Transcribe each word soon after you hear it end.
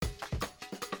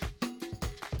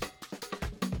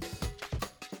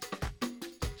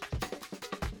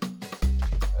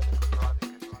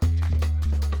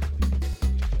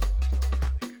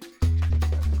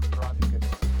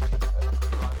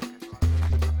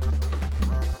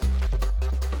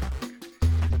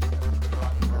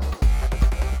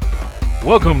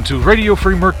Welcome to Radio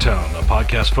Free Merctown, a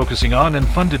podcast focusing on and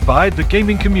funded by the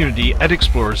gaming community at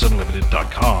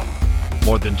ExplorersUnlimited.com.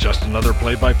 More than just another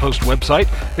play-by-post website,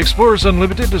 Explorers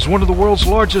Unlimited is one of the world's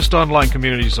largest online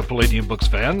communities of Palladium Books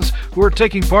fans who are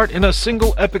taking part in a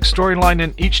single epic storyline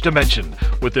in each dimension,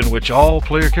 within which all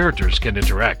player characters can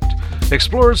interact.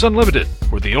 Explorers Unlimited,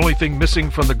 where the only thing missing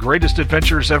from the greatest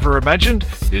adventures ever imagined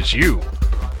is you.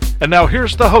 And now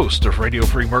here's the host of Radio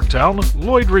Free Merctown,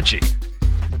 Lloyd Ritchie.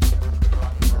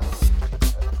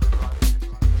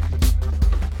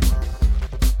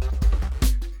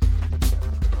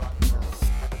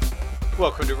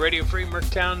 Welcome to Radio Free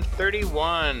Merctown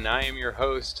 31. I am your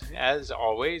host, as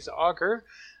always, Augur,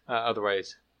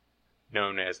 otherwise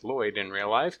known as Lloyd in real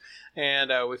life.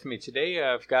 And with me today,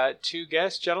 I've got two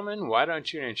guests. Gentlemen, why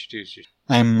don't you introduce yourself?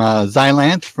 I'm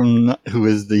Xylant, who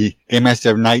is the Game Master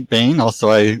of Nightbane.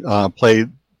 Also, I play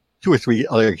two or three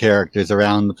other characters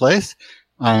around the place.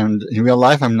 And in real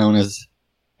life, I'm known as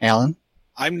Alan.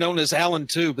 I'm known as Alan,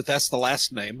 too, but that's the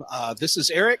last name. This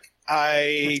is Eric.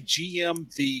 I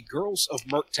GM the Girls of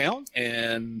Merctown,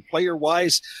 and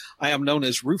player-wise, I am known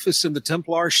as Rufus in the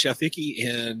Templar, Chef Icky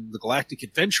in the Galactic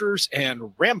Adventurers,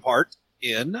 and Rampart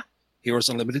in Heroes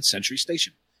Unlimited Century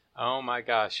Station. Oh my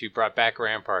gosh, you brought back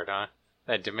Rampart, huh?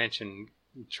 That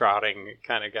dimension-trotting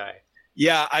kind of guy.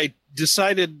 Yeah, I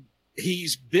decided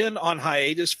he's been on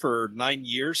hiatus for 9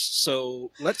 years,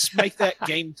 so let's make that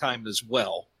game time as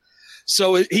well.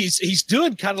 So he's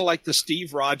doing kind of like the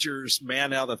Steve Rogers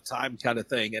man out of time kind of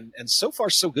thing, and so far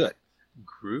so good.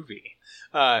 Groovy.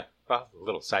 Well, a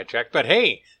little sidetracked, but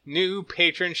hey, new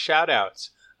patron shout-outs.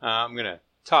 I'm going to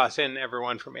toss in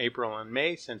everyone from April and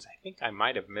May, since I think I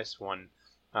might have missed one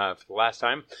for the last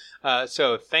time.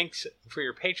 So thanks for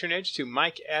your patronage to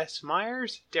Mike S.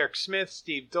 Myers, Derek Smith,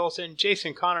 Steve Dolson,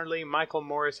 Jason Connerly, Michael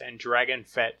Morris, and Dragon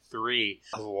Fett 3.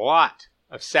 A lot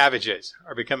of savages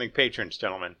are becoming patrons,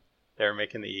 gentlemen. They're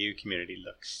making the EU community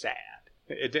look sad.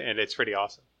 And it's pretty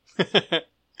awesome.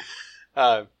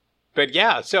 But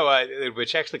yeah, so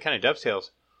which actually kind of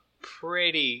dovetails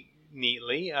pretty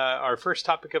neatly. Our first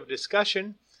topic of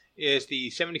discussion is the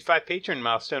 75 patron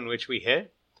milestone, which we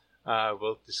hit.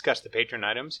 We'll discuss the patron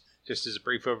items just as a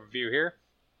brief overview here.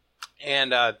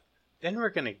 And then we're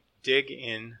going to dig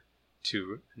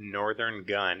into Northern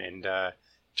Gun and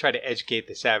try to educate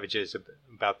the savages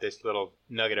about this little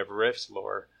nugget of Rift's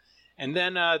lore. And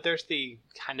then there's the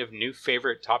kind of new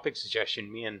favorite topic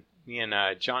suggestion. Me and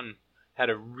John had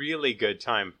a really good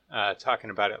time talking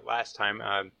about it last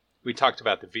time. We talked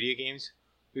about the video games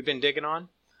we've been digging on.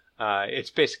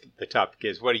 It's basically the topic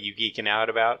is, what are you geeking out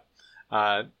about?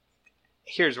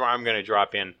 Here's where I'm going to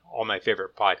drop in all my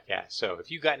favorite podcasts. So if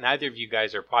neither of you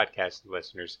guys are podcast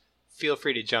listeners, feel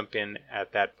free to jump in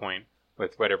at that point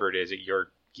with whatever it is that you're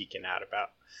geeking out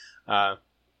about.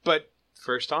 But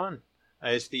first on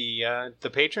is the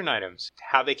patron items,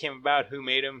 how they came about, who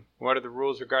made them, what are the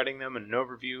rules regarding them, and an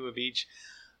overview of each.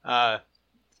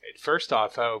 First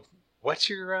off, what's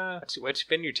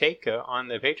been your take on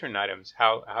the patron items?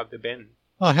 How've they been?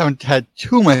 Well, I haven't had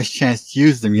too much chance to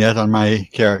use them yet on my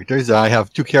characters. I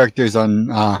have two characters on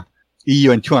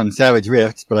EU and two on Savage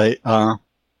Rifts, but I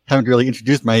haven't really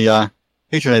introduced my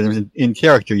patron items in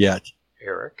character yet.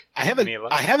 Eric, I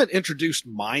haven't introduced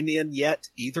mine in yet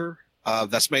either.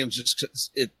 That's mainly just because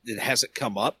it hasn't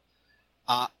come up.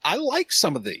 I like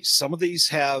some of these. Some of these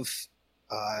have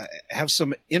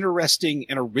some interesting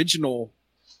and original,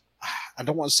 I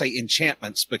don't want to say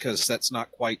enchantments because that's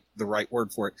not quite the right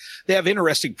word for it. They have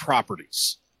interesting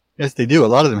properties. Yes, they do. A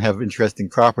lot of them have interesting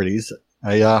properties.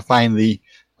 I find the,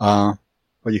 what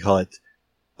do you call it?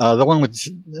 The one which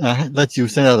lets you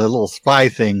send out a little spy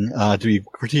thing to be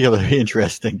particularly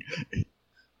interesting.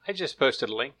 I just posted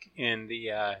a link in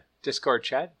the Discord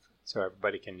chat so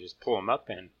everybody can just pull them up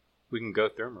and we can go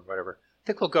through them or whatever. I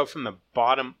think we'll go from the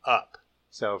bottom up.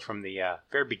 So from the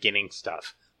very beginning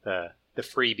stuff, the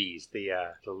freebies,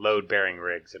 the load-bearing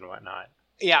rigs and whatnot.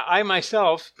 Yeah, I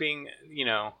myself, being,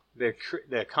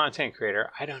 the content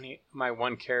creator, my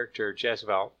one character,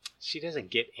 Jezebel, she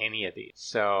doesn't get any of these.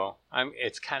 So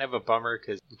it's kind of a bummer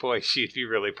because, boy, she'd be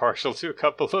really partial to a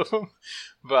couple of them.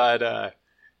 But,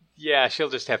 yeah, she'll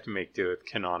just have to make do with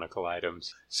canonical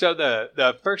items. So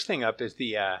the first thing up is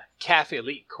the CAF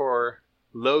Elite Core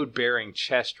load-bearing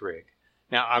chest rig.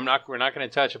 Now, we're not going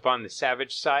to touch upon the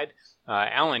Savage side.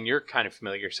 Alan, you're kind of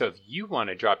familiar, so if you want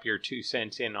to drop your 2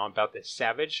 cents in on about the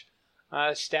Savage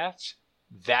stats,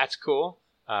 that's cool.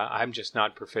 I'm just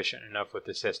not proficient enough with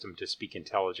the system to speak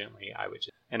intelligently.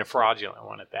 And a fraudulent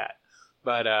one at that.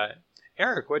 But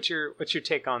Eric, what's your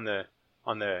take on the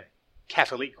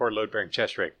CAF Elite Core load-bearing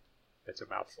chest rig? That's a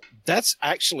mouthful. That's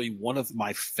actually one of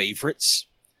my favorites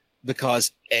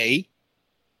because A,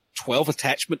 12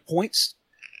 attachment points,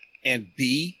 and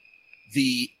B,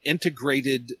 the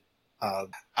integrated,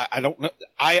 I don't know,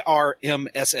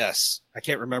 IRMSS. I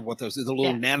can't remember what those are, the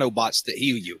little nanobots that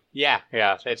heal you. Yeah.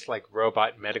 It's like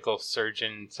robot medical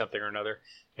surgeon something or another.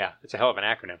 Yeah, it's a hell of an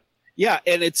acronym. Yeah,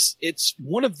 and it's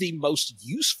one of the most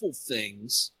useful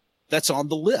things that's on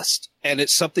the list, and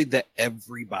it's something that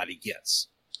everybody gets.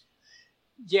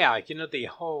 Yeah, the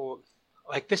whole,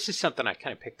 this is something I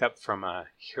kind of picked up from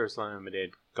Heroes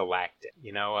Unlimited Galactic.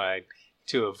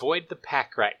 To avoid the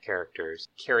pack rat characters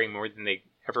carrying more than they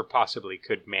ever possibly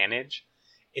could manage,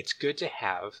 it's good to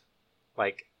have,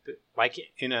 like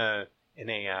in a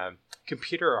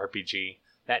computer RPG,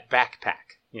 that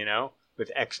backpack,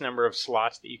 with X number of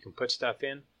slots that you can put stuff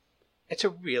in. It's a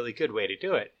really good way to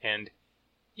do it. And,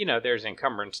 there's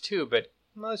encumbrance too, but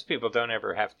most people don't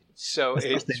ever have to. So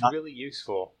it's really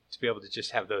useful to be able to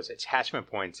just have those attachment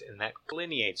points, and that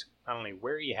delineates not only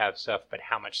where you have stuff, but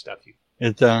how much stuff you.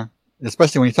 It's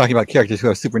especially when you're talking about characters who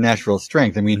have supernatural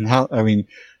strength.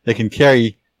 They can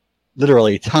carry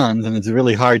literally tons, and it's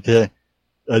really hard to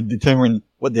determine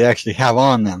what they actually have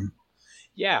on them.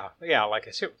 Yeah, like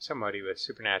somebody with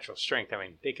supernatural strength.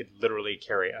 They could literally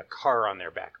carry a car on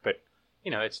their back, but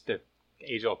it's the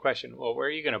age-old question. Well, where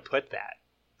are you going to put that?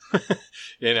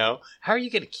 How are you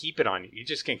going to keep it on you? You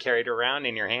just can carry it around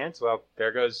in your hands? Well,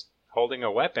 there goes holding a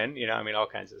weapon. All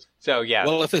kinds of. So yeah.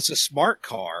 Well, if it's a smart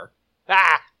car,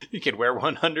 you could wear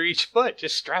one under each foot.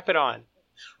 Just strap it on.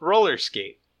 Roller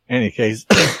skate. In any case,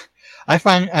 I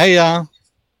find I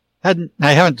haven't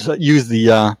used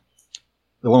the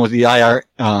one with the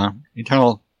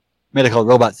internal medical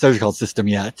robot surgical system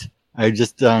yet. I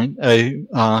just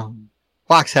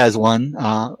Fox has one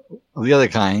of the other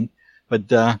kind, but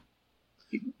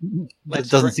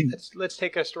let's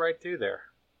take us right through there.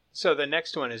 So the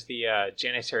next one is the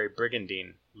Janissary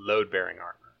Brigandine load-bearing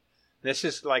armor. This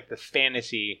is like the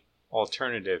fantasy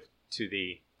alternative to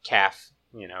the calf,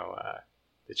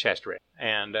 the chest rig.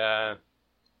 And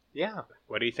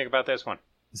what do you think about this one?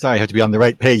 Sorry, I have to be on the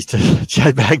right page to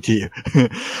chat back to you.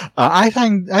 I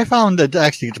found it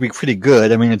actually to be pretty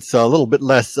good. It's a little bit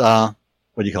less, less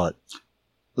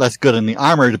good in the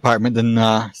armor department than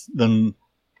a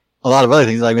lot of other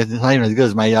things. It's not even as good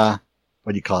as my,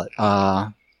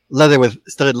 leather with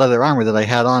studded leather armor that I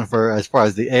had on for as far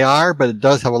as the AR, but it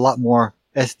does have a lot more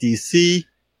SDC.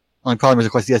 Only problem is,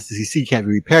 of course, the SDC can't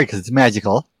be repaired because it's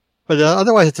magical. But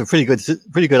otherwise, it's a pretty good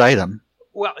item.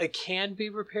 Well, it can be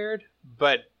repaired,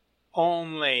 but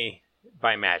only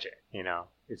by magic,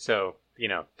 So,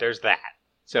 there's that.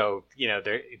 So,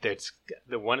 there's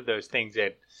one of those things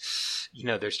that,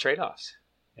 there's trade-offs.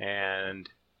 And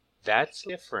that's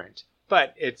different.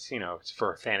 But it's, it's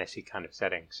for a fantasy kind of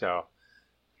setting. So,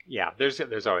 yeah, there's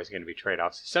always going to be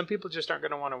trade-offs. Some people just aren't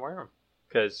going to want to wear them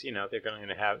because, they're going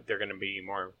to be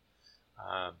more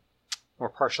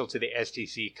partial to the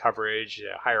STC coverage,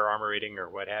 higher armor rating, or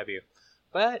what have you.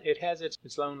 But it has its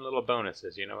own little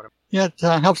bonuses, you know what I mean? Yeah, it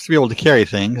helps to be able to carry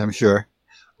things, I'm sure.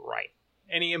 Right.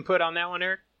 Any input on that one,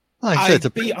 Eric? To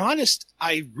be honest,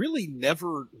 I really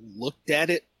never looked at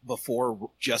it before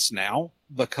just now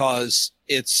because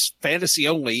it's fantasy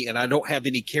only and I don't have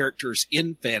any characters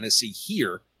in fantasy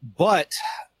here. But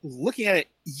looking at it,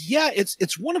 yeah,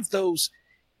 it's one of those.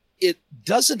 It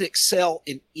doesn't excel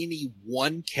in any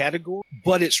one category,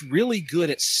 but it's really good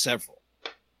at several.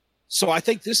 So I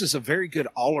think this is a very good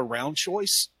all-around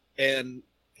choice. And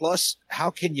plus,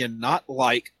 how can you not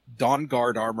like Dawn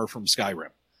Guard armor from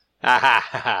Skyrim?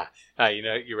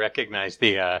 You recognize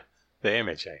the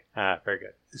image, eh? Very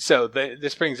good. So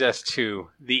this brings us to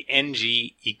the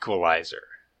NG Equalizer.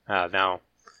 Now,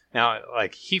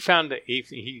 he found that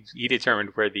he determined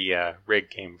where the rig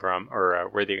came from, or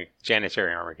where the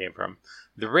Janissary armor came from.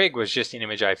 The rig was just an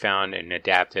image I found and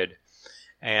adapted,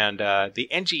 and the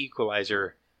NG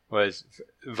Equalizer was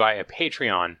via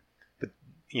Patron, but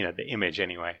the image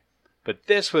anyway. But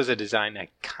this was a design I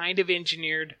kind of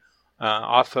engineered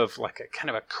off of like a kind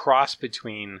of a cross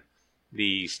between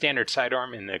the standard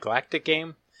sidearm in the Galactic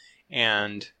game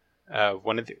and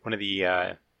one of the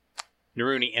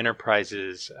Naruni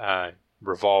Enterprises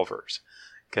revolvers,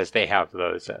 because they have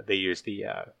those. They use the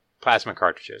plasma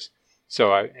cartridges.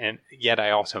 Yet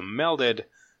I also melded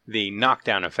the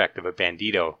knockdown effect of a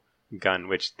Bandito gun,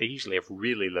 which they usually have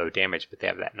really low damage, but they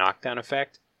have that knockdown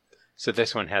effect. So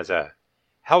this one has a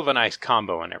hell of a nice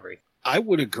combo and everything. I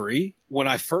would agree. When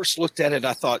I first looked at it,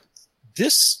 I thought,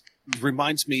 this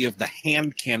reminds me of the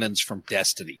hand cannons from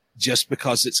Destiny, just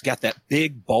because it's got that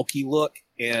big, bulky look.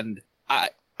 And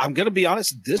I'm going to be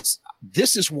honest,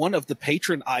 This is one of the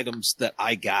patron items that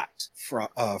I got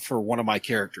for one of my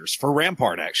characters, for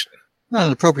Rampart, actually. Not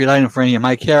an appropriate item for any of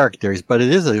my characters, but it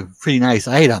is a pretty nice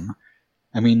item.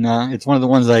 I mean, it's one of the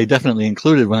ones I definitely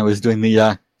included when I was doing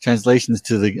the translations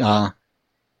to the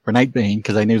for Nightbane,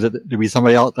 because I knew that there'd be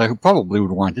somebody out there who probably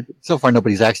would want it. So far,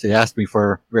 nobody's actually asked me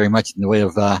for very much in the way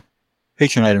of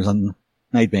patron items on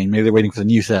Nightbane. Maybe they're waiting for the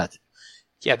new set.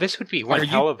 Yeah, this would be one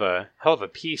hell of a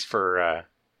piece for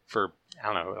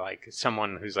I don't know, like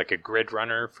someone who's like a grid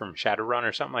runner from Shadowrun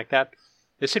or something like that.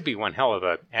 This would be one hell of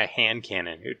a hand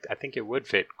cannon. I think it would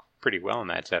fit pretty well in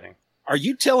that setting. Are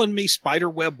you telling me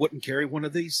Spiderweb wouldn't carry one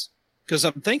of these? Because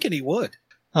I'm thinking he would.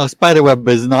 Oh, Spiderweb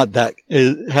is not that.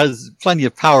 It has plenty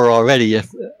of power already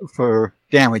for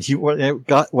damage. What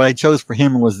I chose for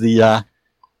him was the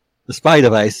spy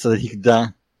device, so that he could,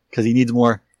 because he needs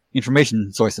more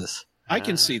information sources. I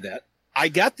can see that. I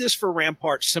got this for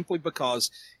Rampart simply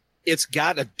because it's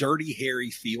got a dirty,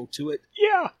 hairy feel to it.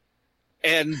 Yeah.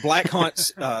 And Black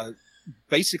Hunt's,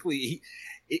 basically,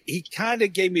 he kind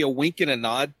of gave me a wink and a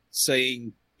nod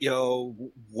saying, you know,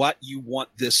 what you want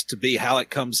this to be, how it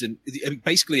comes in,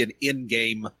 basically an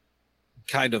in-game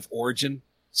kind of origin.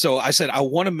 So I said, I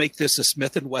want to make this a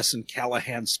Smith & Wesson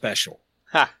Callahan special.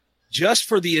 Ha. Just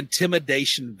for the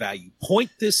intimidation value.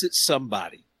 Point this at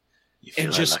somebody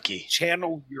and just lucky.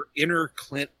 Channel your inner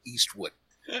Clint Eastwood.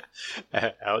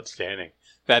 Outstanding.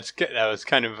 That was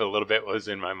kind of a little bit what was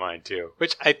in my mind too,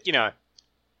 which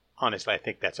honestly, I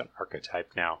think that's an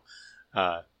archetype now.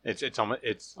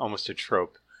 It's almost a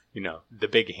trope, the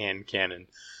big hand cannon.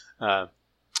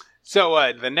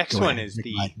 So the next one is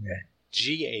the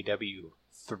GAW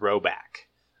throwback,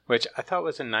 which I thought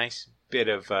was a nice bit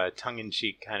of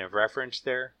tongue-in-cheek kind of reference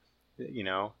there,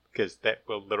 because that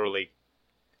will literally,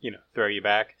 throw you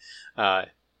back,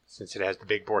 since it has the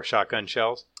big bore shotgun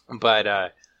shells. But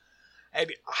I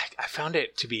found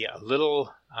it to be a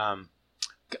little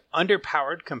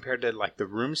underpowered compared to like the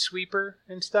Room Sweeper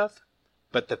and stuff.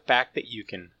 But the fact that you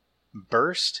can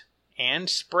burst and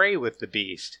spray with the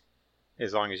beast,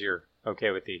 as long as you're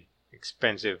okay with the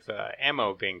expensive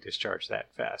ammo being discharged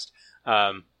that fast,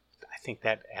 I think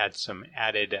that adds some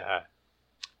added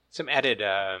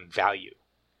value,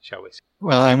 shall we say.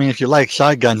 Well, I mean, if you like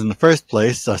shotguns in the first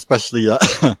place, especially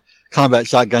combat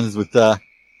shotguns with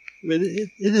it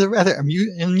is a rather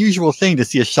unusual thing to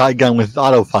see a shotgun with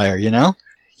auto fire,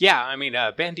 Yeah, I mean,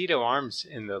 Bandito Arms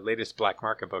in the latest Black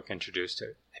Market book introduced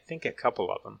it. I think a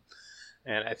couple of them.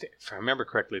 And if I remember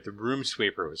correctly, the Room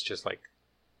Sweeper was just like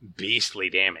beastly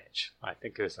damage. I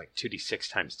think it was like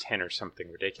 2d6 times 10 or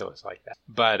something ridiculous like that.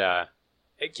 But,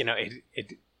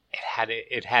 it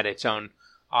had its own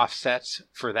offsets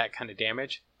for that kind of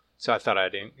damage. So I thought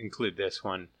I'd include this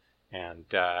one and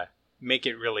make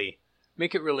it really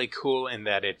cool in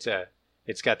that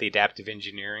it's got the adaptive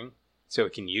engineering. So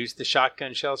it can use the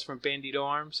shotgun shells from Bandito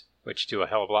Arms, which do a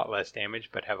hell of a lot less damage,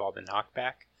 but have all the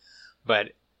knockback.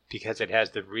 But because it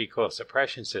has the recoil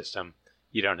suppression system,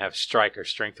 you don't have strike or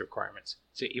strength requirements.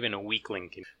 So even a weakling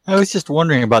can... I was just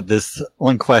wondering about this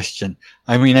one question.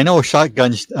 I mean, I know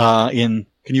shotguns can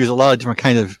use a lot of different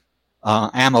kinds of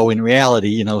ammo in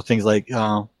reality, things like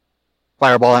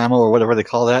fireball ammo or whatever they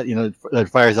call that, that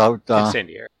fires out...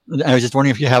 incendiary. I was just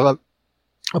wondering if you have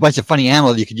a bunch of funny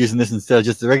ammo that you could use in this instead of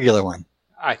just the regular one.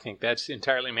 I think that's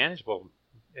entirely manageable.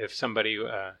 If somebody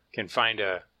can find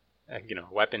a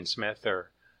weaponsmith or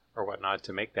whatnot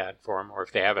to make that for them, or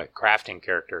if they have a crafting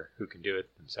character who can do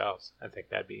it themselves, I think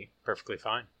that'd be perfectly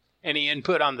fine. Any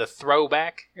input on the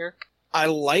throwback, Eric? I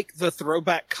like the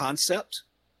throwback concept.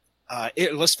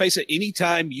 Let's face it,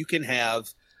 anytime you can have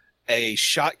a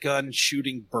shotgun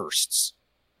shooting bursts,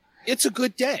 it's a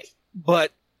good day.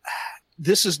 But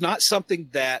this is not something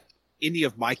that any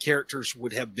of my characters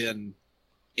would have been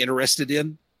interested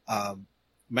in,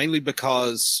 mainly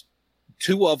because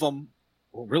two of them,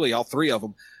 well, really all three of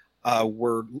them,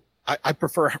 I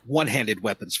prefer one-handed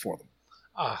weapons for them.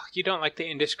 Oh, you don't like the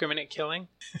indiscriminate killing?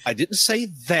 I didn't say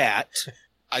that.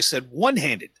 I said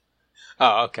one-handed.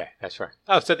 Oh, okay. That's right.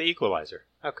 Oh, so the equalizer.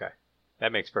 Okay.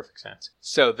 That makes perfect sense.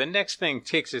 So the next thing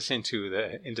takes us into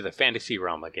the fantasy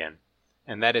realm again,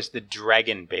 and that is the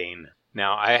Dragonbane.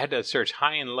 Now, I had to search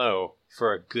high and low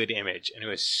for a good image, and it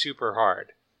was super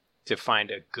hard to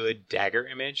find a good dagger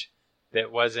image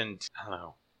that wasn't, I don't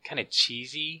know, kind of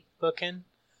cheesy looking.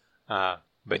 But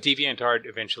DeviantArt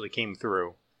eventually came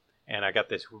through, and I got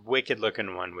this wicked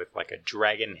looking one with like a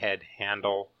dragon head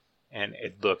handle, and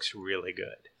it looks really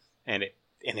good. And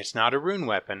it's not a rune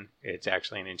weapon, it's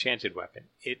actually an enchanted weapon.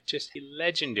 It's just a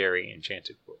legendary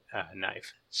enchanted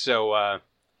knife. So,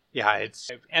 yeah,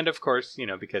 and of course,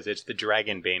 because it's the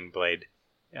Dragonbane blade,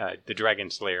 the Dragon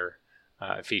Slayer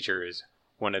feature is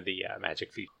one of the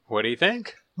magic features. What do you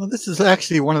think? Well, this is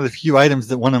actually one of the few items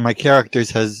that one of my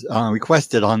characters has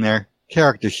requested on their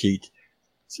character sheet.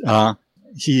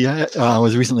 She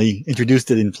was recently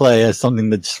introduced it in play as something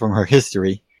that's from her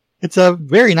history. It's a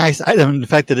very nice item in the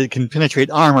fact that it can penetrate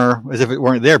armor as if it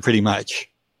weren't there pretty much.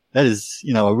 That is,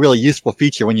 a really useful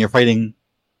feature when you're fighting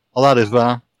a lot of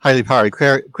highly powered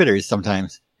critters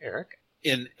sometimes. Eric?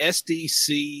 In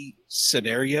SDC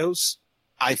scenarios,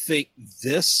 I think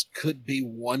this could be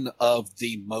one of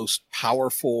the most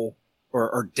powerful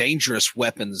or dangerous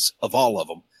weapons of all of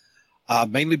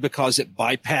them. Mainly because it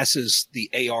bypasses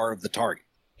the AR of the target.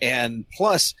 And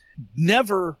plus,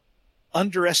 never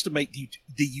underestimate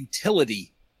the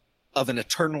utility of an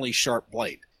eternally sharp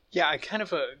blade. Yeah, I kind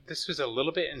of, this was a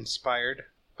little bit inspired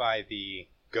by the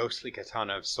Ghostly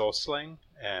Katana of Soul Sling,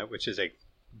 which is a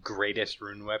greatest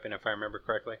rune weapon, if I remember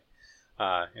correctly,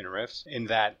 in Rifts. In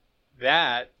that,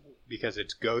 because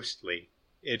it's ghostly,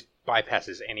 it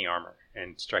bypasses any armor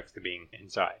and strikes the being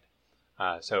inside.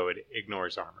 So it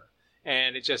ignores armor.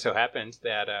 And it just so happens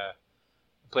that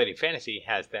Plating Fantasy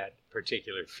has that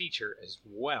particular feature as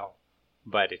well.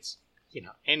 But it's,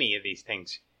 any of these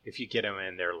things, if you get them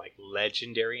and they're like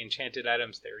legendary enchanted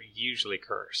items, they're usually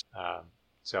cursed.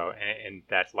 And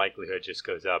that likelihood just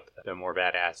goes up the more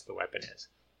badass the weapon is.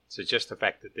 So just the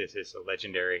fact that this is a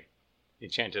legendary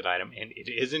enchanted item and it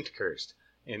isn't cursed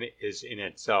and it is in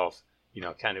itself,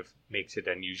 kind of makes it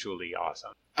unusually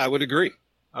awesome. I would agree.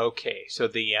 Okay, so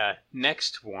the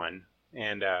next one,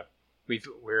 and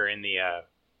we're in the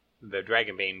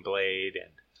Dragonbane Blade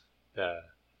and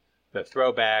the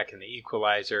throwback and the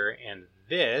equalizer, and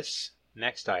this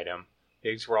next item,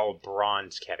 these were all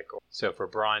bronze category. So for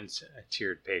bronze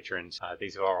tiered patrons,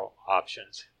 these are all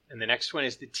options. And the next one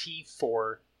is the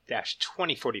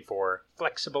T4-2044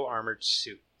 flexible armored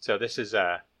suit. So this is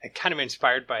kind of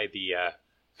inspired by the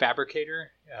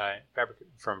Fabricator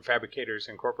from Fabricators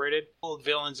Incorporated, Old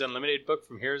Villains Unlimited book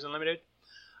from Heroes Unlimited.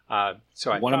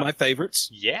 So one of my favorites.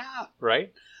 Yeah,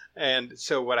 right. And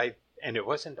so and it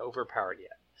wasn't overpowered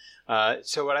yet.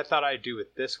 So what I thought I'd do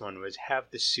with this one was have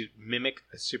the suit mimic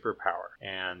a superpower,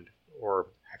 or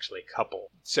actually a couple.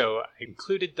 So I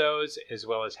included those as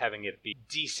well as having it be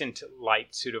decent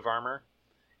light suit of armor.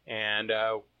 And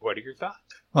what are your thoughts?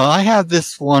 Well, I have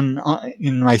this one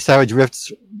in my Savage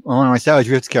Rifts. One of my Savage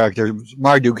Rifts characters,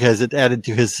 Marduk, has it added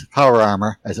to his power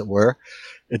armor, as it were.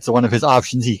 It's one of his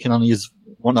options. He can only use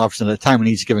one option at a time in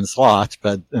each given slot,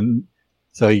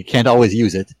 so he can't always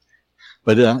use it.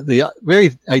 But the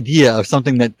very idea of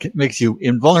something that makes you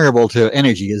invulnerable to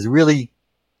energy is really,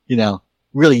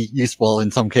 really useful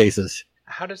in some cases.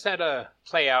 How does that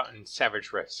play out in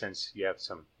Savage Rift, since you have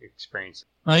some experience?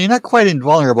 Well, you're not quite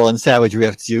invulnerable in Savage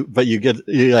Rifts, but you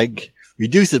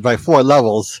reduce it by 4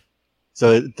 levels,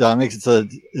 so it makes it so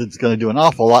that it's going to do an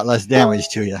awful lot less damage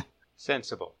to you.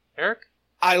 Sensible. Eric?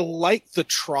 I like the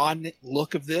Tron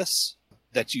look of this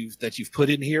that you've put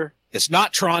in here. It's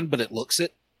not Tron, but it looks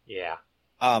it. Yeah.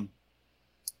 And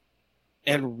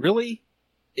really,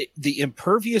 the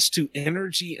impervious to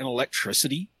energy and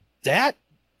electricity, that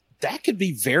could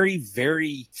be very,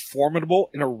 very formidable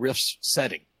in a Rift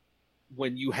setting.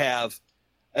 When you have,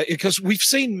 because we've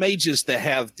seen mages that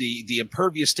have the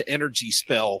impervious to energy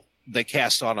spell they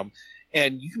cast on them,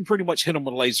 and you can pretty much hit them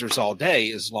with lasers all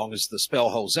day as long as the spell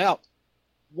holds out.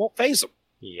 Won't phase them.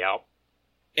 Yep.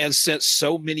 And since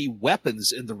so many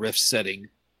weapons in the Rift setting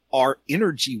are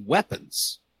energy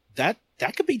weapons, that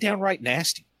could be downright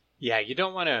nasty. Yeah, you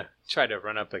don't want to try to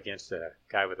run up against a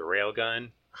guy with a railgun.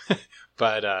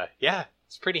 But, yeah,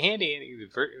 it's pretty handy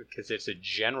because it's a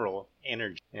general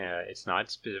energy. It's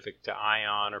not specific to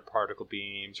ion or particle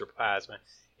beams or plasma.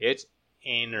 It's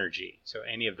energy. So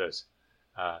any of those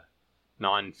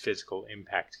non-physical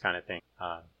impact kind of thing.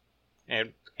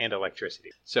 And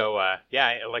electricity. So,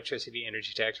 electricity,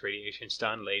 energy attacks, radiation,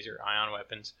 stun, laser, ion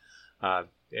weapons.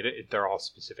 They're all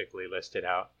specifically listed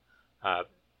out.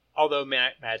 Although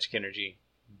magic energy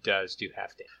does do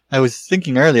half damage. I was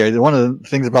thinking earlier that one of the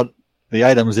things about the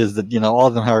items is that, all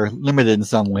of them are limited in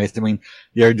some ways. I mean,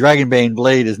 your Dragonbane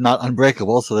Blade is not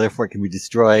unbreakable, so therefore it can be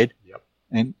destroyed. Yep.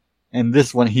 And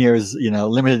this one here is,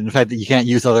 limited in the fact that you can't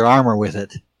use other armor with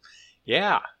it.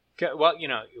 Yeah. Well, you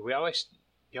always,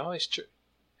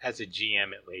 as a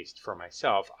GM at least for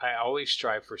myself, I always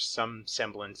strive for some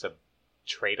semblance of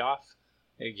trade-off.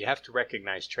 You have to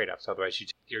recognize trade-offs, otherwise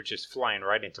you're just flying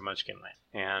right into Munchkin Land.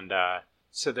 And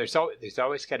so there's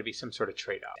always got to be some sort of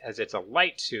trade-off. As it's a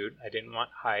light suit, I didn't want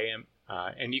high,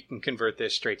 and you can convert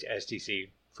this straight to STC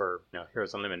for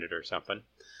Heroes Unlimited or something.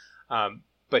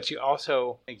 But you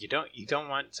also you don't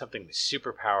want something with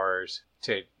superpowers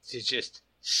to just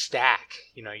stack.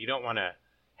 You know, you don't want to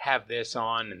have this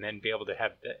on and then be able to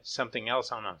have something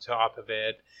else on top of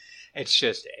it. It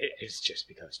just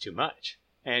becomes too much.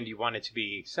 And you want it to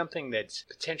be something that's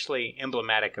potentially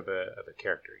emblematic of a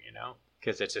character, you know,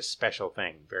 because it's a special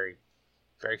thing. Very,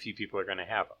 very few people are going to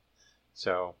have them.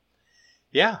 So,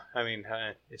 yeah, I mean,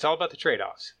 it's all about the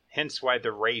trade-offs. Hence why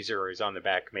the razor is on the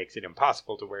back makes it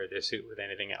impossible to wear this suit with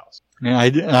anything else. Yeah,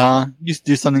 I used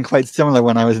to do something quite similar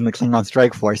when I was in the Klingon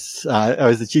Strike Force. I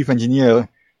was the chief engineer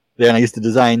there, and I used to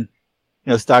design,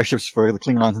 starships for the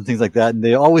Klingons and things like that, and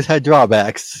they always had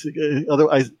drawbacks.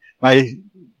 Otherwise, my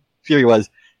theory was,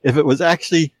 if it was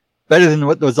actually better than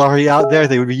what was already out there,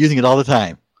 they would be using it all the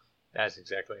time. That's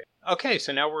exactly it. Okay,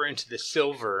 so now we're into the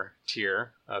silver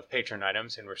tier of patron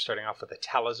items, and we're starting off with the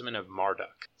Talisman of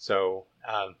Marduk. So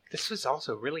this was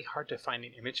also really hard to find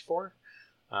an image for,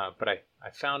 but I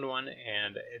found one,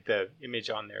 and the image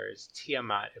on there is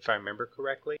Tiamat, if I remember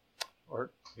correctly.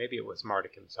 Or maybe it was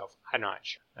Marduk himself. I'm not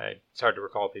sure. It's hard to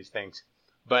recall these things.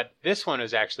 But this one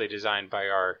was actually designed by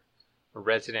our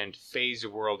resident Phase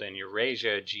World and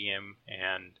Eurasia GM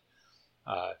and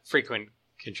frequent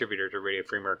contributor to Radio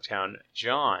Free Merctown,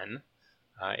 John,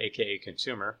 aka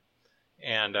Consumer,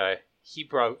 and he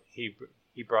brought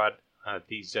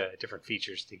these different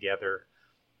features together.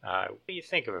 What do you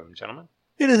think of them, gentlemen?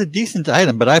 It is a decent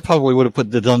item, but I probably would have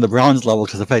put it on the bronze level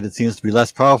because of the fact it seems to be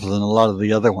less powerful than a lot of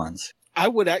the other ones. I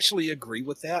would actually agree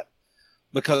with that,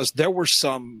 because there were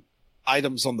some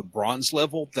items on the bronze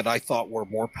level that I thought were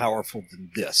more powerful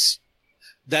than this.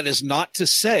 That is not to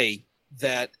say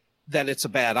that it's a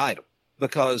bad item,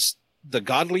 because the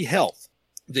godly health,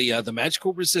 the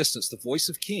magical resistance, the voice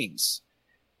of kings,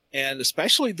 and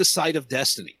especially the sight of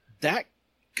destiny, that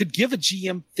could give a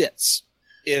GM fits.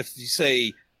 If you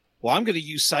say, well, I'm going to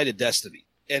use sight of destiny,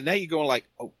 and now you're going like,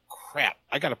 oh crap,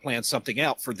 I got to plan something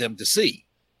out for them to see.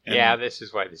 And yeah, this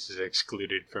is why this is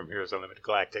excluded from Heroes Unlimited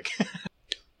Galactic.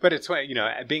 But it's why,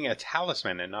 being a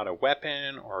talisman and not a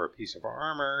weapon or a piece of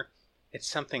armor, it's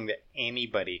something that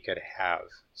anybody could have,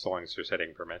 so long as they're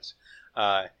setting permits.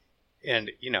 And,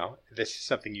 this is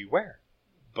something you wear,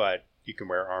 but you can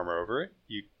wear armor over it,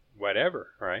 whatever,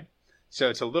 right? So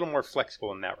it's a little more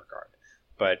flexible in that regard.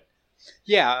 But,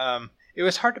 yeah, it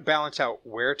was hard to balance out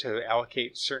where to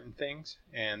allocate certain things,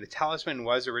 and the talisman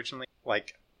was originally,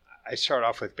 I start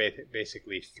off with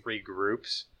basically 3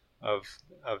 groups of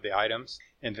the items,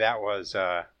 and that was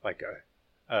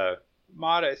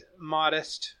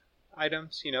modest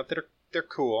items, they're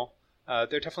cool.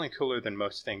 They're definitely cooler than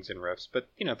most things in Rifts, but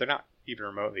they're not even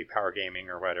remotely power gaming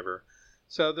or whatever.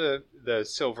 So the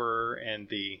silver and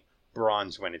the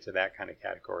bronze went into that kind of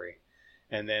category,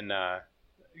 and then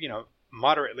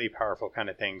moderately powerful kind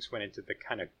of things went into the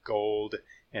kind of gold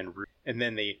and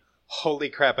then the holy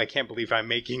crap, I can't believe I'm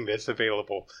making this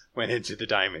available went into the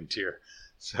diamond tier.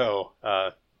 So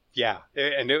yeah,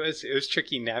 and it was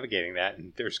tricky navigating that,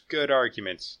 and there's good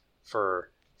arguments for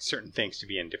certain things to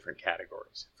be in different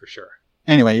categories for sure.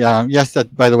 Anyway, yes,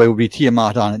 that by the way would be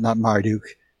Tiamat on it, not Marduk.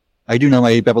 I do know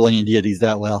my Babylonian deities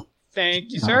that well.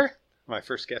 Thank you, sir. My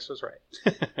first guess was right.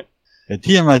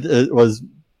 Tiamat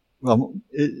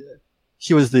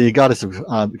she was the goddess of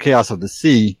the chaos of the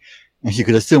sea, and she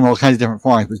could assume all kinds of different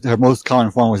forms, but her most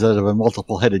common form was that of a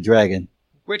multiple-headed dragon.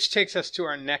 Which takes us to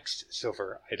our next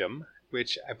silver item,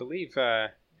 which I believe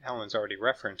Helen's already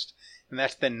referenced, and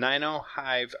that's the Nino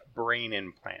Hive Brain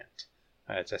Implant.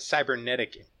 It's a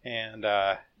cybernetic, and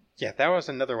yeah, that was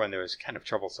another one that was kind of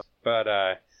troublesome.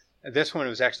 But this one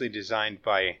was actually designed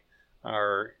by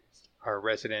our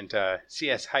resident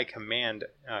CS High Command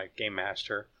Game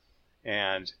Master,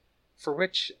 and for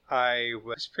which I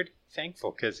was pretty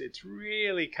thankful, because it's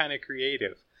really kind of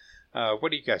creative. What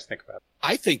do you guys think about it?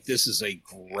 I think this is a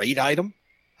great item.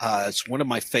 It's one of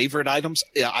my favorite items.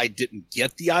 I didn't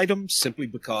get the item simply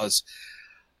because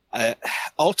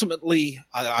ultimately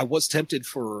I was tempted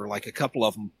for like a couple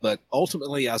of them, but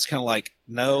ultimately I was kind of like,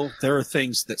 no, there are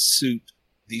things that suit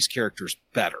these characters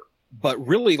better. But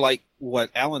really, like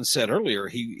what Alan said earlier,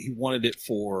 he wanted it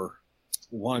for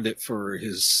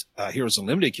his Heroes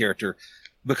Unlimited character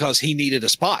because he needed a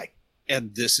spy,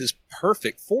 and this is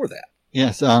perfect for that.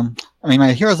 Yes,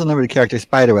 my Heroes Unlimited character,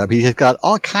 Spiderweb, he has got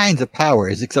all kinds of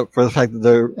powers, except for the fact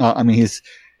that he's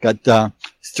got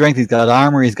strength, he's got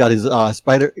armor, he's got his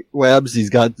spider webs, he's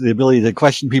got the ability to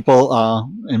question people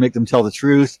and make them tell the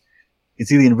truth. He can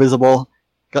see the invisible.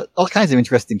 Got all kinds of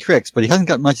interesting tricks, but he hasn't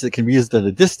got much that can be used at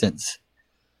a distance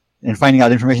and finding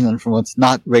out information from what's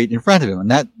not right in front of him.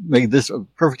 And that made this a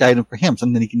perfect item for him,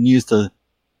 something he can use to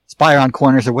spy around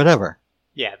corners or whatever.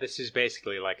 Yeah, this is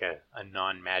basically like a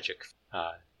non-magic,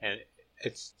 and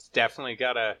it's definitely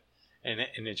got a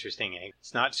an interesting angle.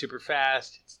 It's not super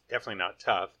fast. It's definitely not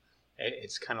tough.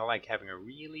 It's kind of like having a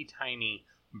really tiny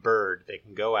bird that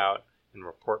can go out and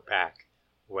report back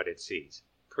what it sees.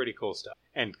 Pretty cool stuff.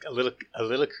 And a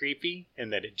little creepy in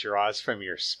that it draws from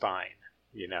your spine,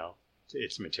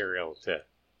 its material to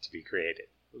be created.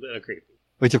 A little creepy.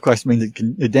 Which, of course, means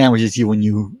it damages you when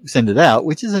you send it out,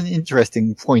 which is an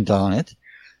interesting point on it.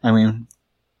 I mean...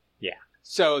 Yeah.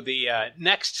 So the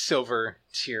next silver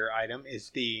tier item is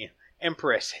the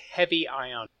Empress Heavy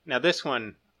Ion. Now, this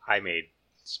one I made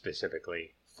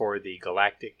specifically for the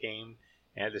Galactic game.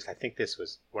 And I think this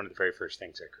was one of the very first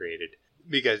things I created.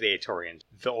 Because the Aetorians,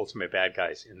 the ultimate bad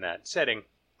guys in that setting,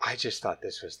 I just thought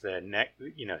this was the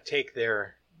take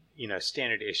their,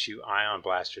 standard issue ion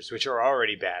blasters, which are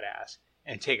already badass,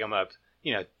 and take them up,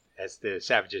 as the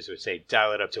Savages would say,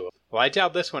 dial it up to Well, I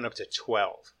dialed this one up to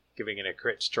 12, giving it a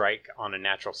crit strike on a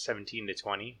natural 17 to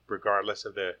 20, regardless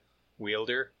of the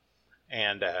wielder,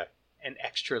 and an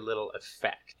extra little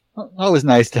effect. Well, always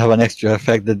nice to have an extra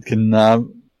effect that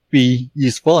can be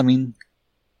useful. I mean,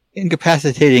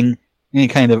 incapacitating any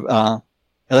kind of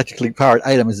electrically powered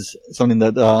item is something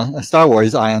that a Star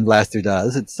Wars ion blaster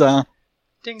does. It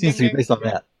seems to be based on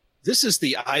that. This is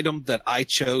the item that I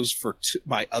chose for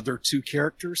my other two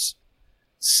characters,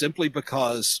 simply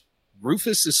because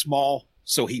Rufus is small,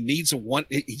 so he needs he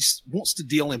wants to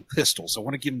deal in pistols. I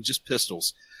want to give him just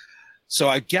pistols. So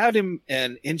I got him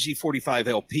an NG45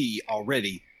 LP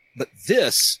already, but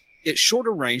it's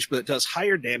shorter range, but it does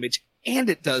higher damage, and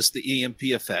it does the EMP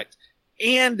effect.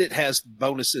 And it has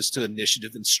bonuses to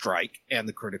initiative and strike and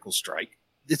the critical strike.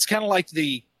 It's kind of like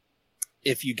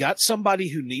if you got somebody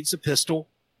who needs a pistol,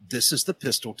 this is the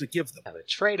pistol to give them. Now, the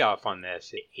trade-off on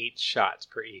this is 8 shots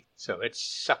per each, so it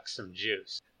sucks some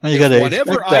juice.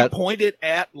 Whatever I pointed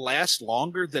at lasts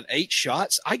longer than 8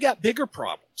 shots, I got bigger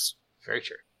problems. Very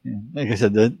true. Yeah, like I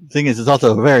said, the thing is, it's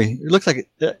also it looks like,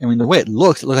 the way it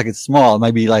looks like it's small. It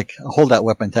might be like a holdout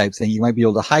weapon type thing. You might be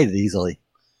able to hide it easily.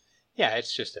 Yeah,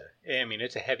 it's just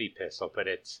it's a heavy pistol, but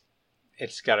it's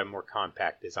got a more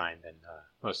compact design than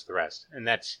most of the rest. And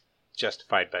that's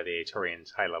justified by the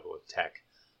Aetorians' high level of tech.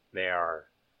 They are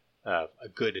a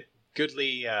goodly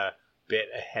bit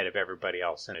ahead of everybody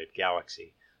else in a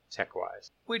galaxy,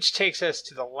 tech-wise. Which takes us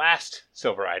to the last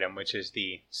silver item, which is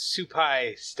the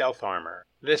Supai Stealth Armor.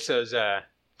 I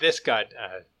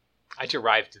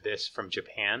derived this from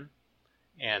Japan.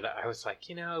 And I was like,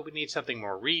 we need something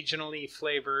more regionally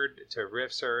flavored to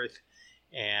Rift's Earth.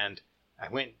 And I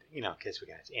went, because we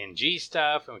got NG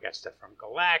stuff, and we got stuff from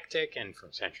Galactic and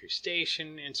from Century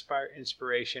Station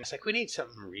inspiration. It's like, we need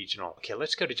something regional. Okay,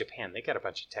 let's go to Japan. They got a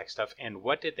bunch of tech stuff. And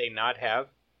what did they not have?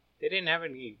 They didn't have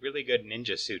any really good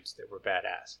ninja suits that were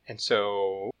badass. And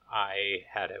so I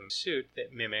had a suit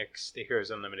that mimics the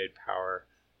Heroes Unlimited power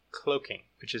cloaking,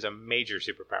 which is a major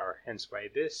superpower, hence why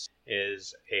this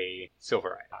is a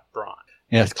silver item, not bronze.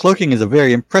 Yes, cloaking is a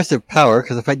very impressive power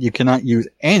because of the fact you cannot use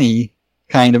any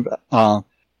kind of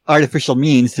artificial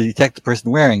means to detect the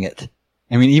person wearing it.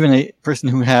 I mean, even a person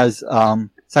who has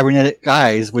cybernetic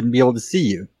eyes wouldn't be able to see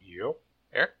you. Yep.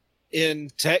 Eric? In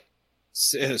tech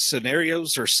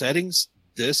scenarios or settings,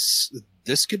 this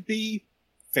could be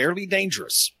fairly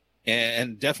dangerous.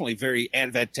 And definitely very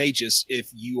advantageous if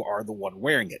you are the one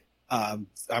wearing it. I'm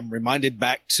reminded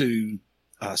back to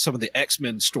some of the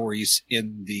X-Men stories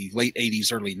in the late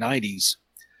 80s, early 90s,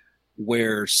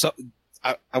 where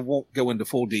I won't go into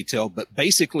full detail, but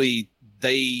basically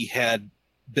they had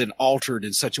been altered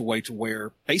in such a way to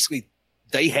where basically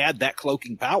they had that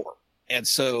cloaking power. And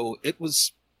so it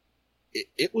was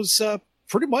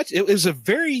pretty much, it was a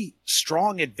very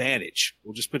strong advantage.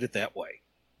 We'll just put it that way.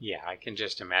 Yeah, I can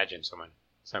just imagine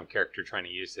some character trying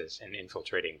to use this and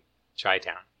infiltrating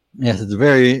Chi-Town. Yes, it's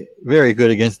very, very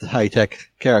good against the high-tech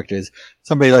characters.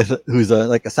 Somebody who's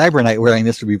like a cyber knight wearing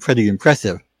this would be pretty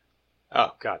impressive.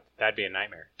 Oh, God, that'd be a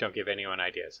nightmare. Don't give anyone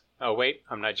ideas. Oh, wait,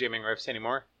 I'm not jamming riffs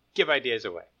anymore. Give ideas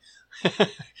away.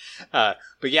 But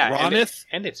yeah, Ronith,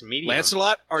 and it's medium.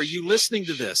 Lancelot, are you listening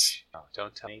to this? Oh,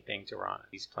 don't tell anything to Ron.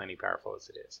 He's plenty powerful as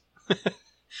it is.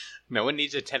 No one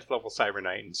needs a 10th level Cyber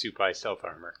Knight in Supai Stealth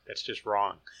Armor. That's just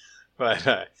wrong. But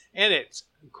and it's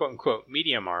quote unquote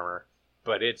medium armor,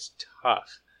 but it's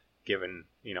tough given,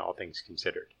 all things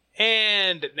considered.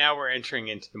 And now we're entering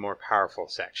into the more powerful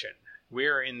section.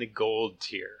 We're in the gold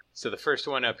tier. So the first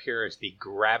one up here is the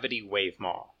Gravity Wave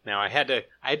Maul. Now I had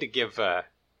to give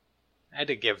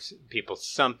people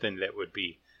something that would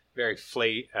be very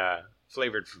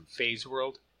flavored from Phase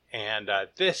World, and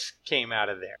this came out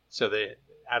of there. So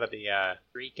out of the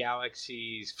Three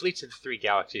Galaxies, Fleets of the Three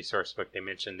Galaxies sourcebook, they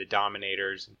mentioned the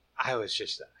Dominators. I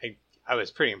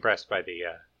was pretty impressed by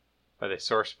the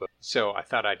sourcebook. So I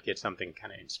thought I'd get something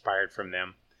kind of inspired from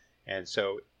them. And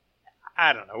so,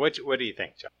 I don't know. What do you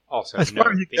think, John? Also,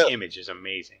 the image is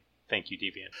amazing. Thank you,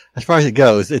 Deviant. As far as it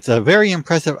goes, it's a very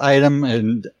impressive item,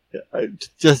 and I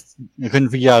couldn't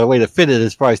figure out a way to fit it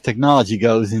as far as technology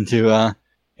goes into the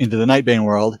Nightbane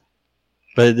world.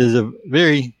 But it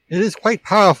is quite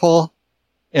powerful,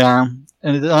 and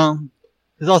it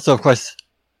is also, of course,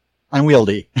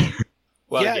 unwieldy.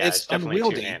 Well, yeah, it's definitely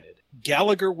unwieldy. two-handed.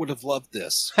 Gallagher would have loved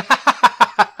this.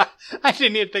 I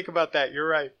didn't even think about that. You're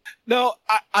right. No,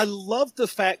 I love the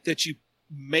fact that you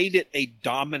made it a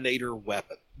Dominator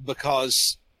weapon,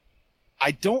 because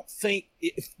I don't think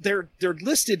they're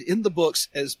listed in the books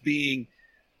as being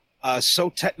so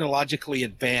technologically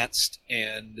advanced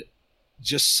and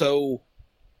just so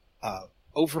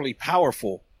overly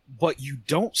powerful, but you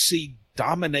don't see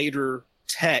Dominator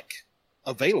tech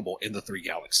available in the Three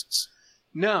Galaxies.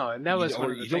 No, and that was one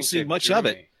of the you things don't see that much drew of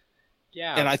it. me.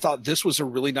 Yeah, and I thought this was a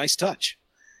really nice touch.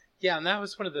 Yeah, and that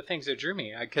was one of the things that drew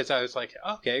me, because I was like,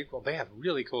 okay, well, they have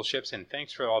really cool ships, and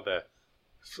thanks for all the,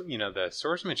 the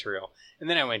source material. And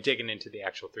then I went digging into the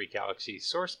actual Three Galaxies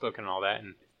source book and all that,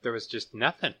 and there was just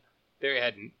nothing. They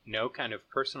had no kind of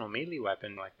personal melee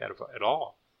weapon like that at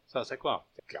all. So I was like, well,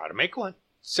 gotta make one.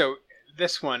 So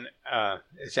this one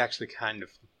is actually kind of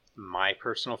my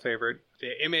personal favorite.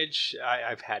 The image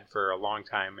I've had for a long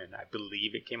time, and I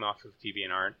believe it came off of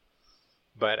DeviantArt,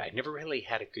 but I never really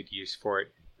had a good use for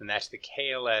it, and that's the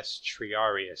KLS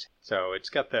Triarius. So it's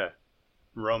got the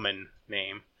Roman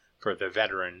name for the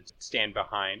veterans stand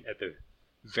behind at the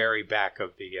very back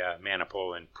of the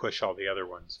maniple and push all the other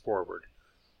ones forward.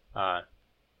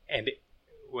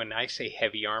 When I say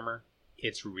heavy armor,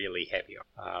 it's really heavy.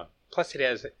 Plus, it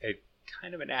has a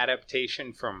kind of an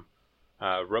adaptation from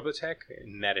Robotech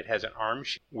in that it has an arm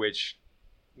shield, which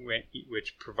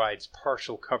provides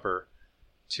partial cover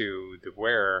to the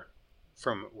wearer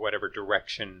from whatever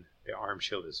direction the arm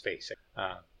shield is facing,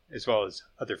 as well as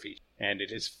other features. And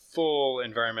it is full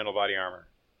environmental body armor.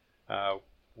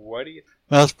 What do you think?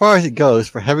 Well, as far as it goes,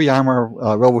 for heavy armor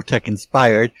Robotech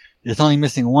inspired, it's only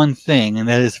missing one thing, and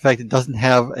that is the fact it doesn't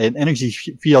have an energy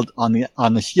field on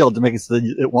the shield to make it so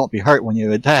that it won't be hurt when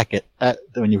you attack it,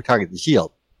 when you target the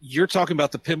shield. You're talking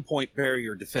about the pinpoint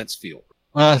barrier defense field.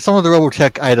 Some of the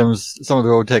Robotech items, some of the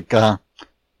Robotech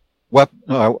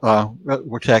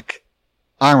Robotech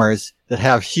armors that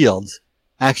have shields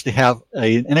actually have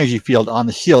an energy field on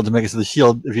the shield to make it so the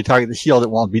shield, if you target the shield,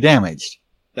 it won't be damaged.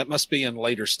 That must be in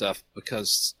later stuff,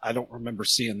 because I don't remember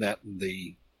seeing that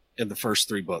in the first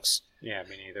three books. Yeah,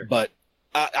 me neither. But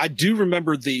I do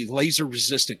remember the laser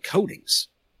resistant coatings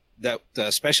that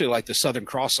especially like the Southern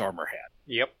Cross armor had.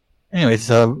 Yep. Anyway, it's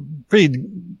a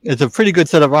pretty good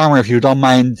set of armor if you don't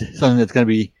mind something that's going to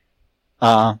be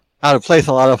out of place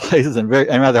a lot of places and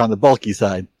rather on the bulky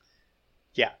side.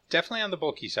 Yeah, definitely on the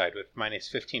bulky side with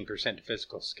minus 15% to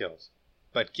physical skills.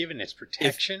 But given its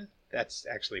protection, that's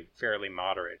actually fairly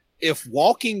moderate. If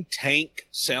walking tank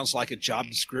sounds like a job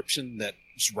description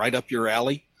that's right up your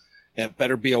alley, and it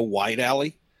better be a wide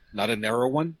alley, not a narrow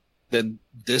one, then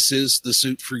this is the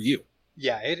suit for you.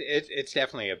 Yeah, it's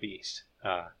definitely a beast.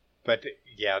 But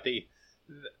yeah, the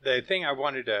thing I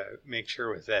wanted to make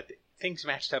sure was that things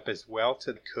matched up as well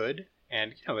to the could,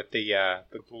 and with the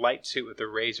light suit with the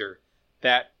razor,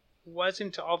 that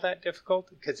wasn't all that difficult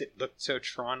because it looked so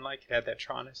Tron-like. It had that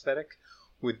Tron aesthetic.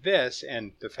 With this,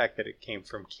 and the fact that it came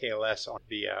from KLS on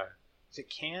the is it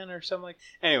can or something like?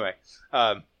 Anyway,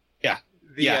 I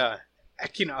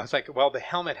was like, well, the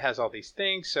helmet has all these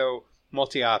things, so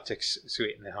multi-optics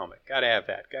suite in the helmet. Gotta have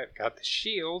that. Got the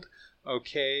shield,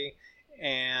 okay,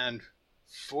 and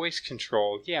voice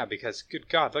control, yeah, because good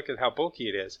God, look at how bulky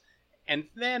it is. And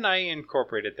then I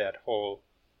incorporated that whole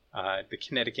the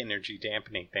kinetic energy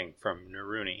dampening thing from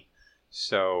Naruni.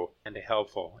 So, and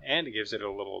helpful, and it gives it a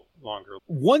little longer.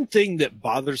 One thing that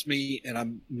bothers me, and I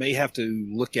may have to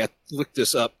look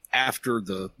this up after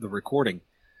the recording,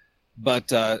 but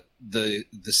the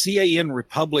CAN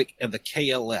Republic and the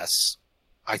KLS,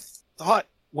 I thought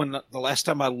when the last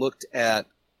time I looked at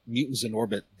Mutants in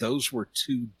Orbit, those were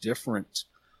two different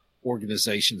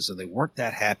organizations, and they weren't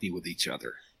that happy with each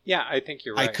other. Yeah, I think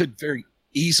you're right. I could very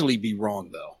easily be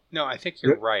wrong, though. No, I think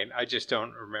you're right. I just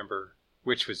don't remember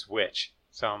which was which.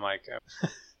 So I'm like...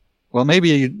 Well,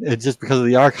 maybe it's just because of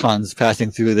the Archons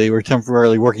passing through, they were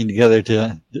temporarily working together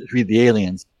to defeat the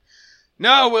aliens.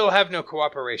 No, we'll have no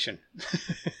cooperation.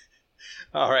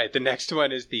 All right, the next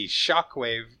one is the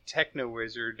Shockwave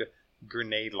Techno-Wizard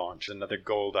Grenade Launch, another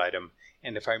gold item.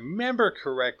 And if I remember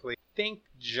correctly, I think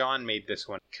John made this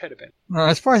one. Could have been. Well,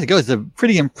 as far as it goes, it's a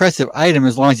pretty impressive item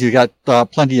as long as you got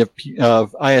plenty of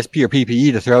ISP or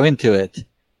PPE to throw into it.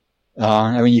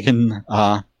 I mean, you can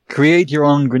create your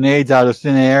own grenades out of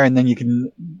thin air, and then you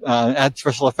can add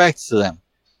special effects to them.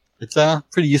 It's a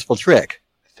pretty useful trick.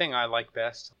 The thing I like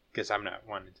best, because I'm not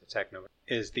one into techno,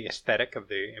 is the aesthetic of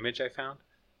the image I found.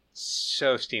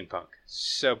 So steampunk,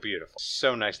 so beautiful,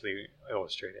 so nicely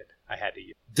illustrated. I had to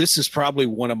use. This is probably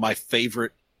one of my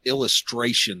favorite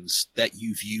illustrations that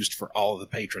you've used for all of the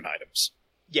Patron items.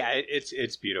 Yeah,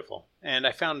 it's beautiful. And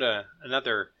I found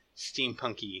another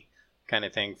steampunky kind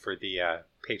of thing for the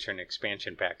Patron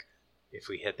expansion pack. If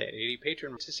we hit that 80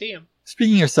 Patron to see him.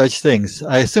 Speaking of such things,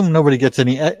 I assume nobody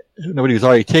who's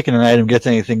already taken an item gets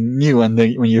anything new when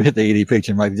you hit the 80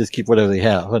 Patron mark. They just keep whatever they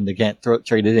have, and they can't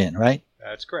trade it in, right?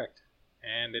 That's correct.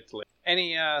 And it's lit.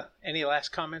 Any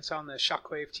last comments on the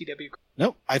Shockwave TW?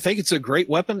 No, I think it's a great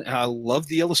weapon, and I love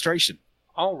the illustration.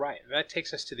 All right, that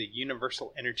takes us to the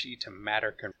Universal Energy to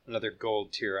Matter, another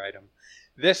gold tier item.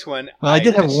 This one, well, I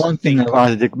did have one thing I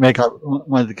wanted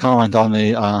to comment on.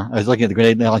 I was looking at the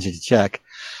grenade analogy to check.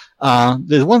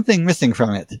 There's one thing missing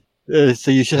from it. So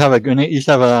you should have a grenade. You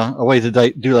should have a way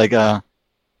to do like a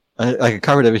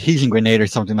covered adhesion grenade or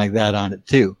something like that on it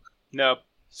too. Nope.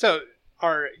 So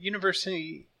our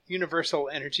Universal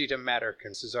Energy to Matter.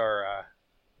 This is our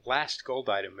last gold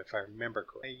item, if I remember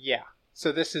correctly. Yeah.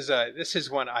 So this is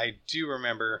one I do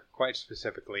remember quite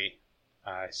specifically.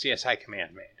 CSI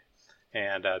Command made.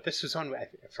 And this was one,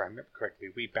 if I remember correctly,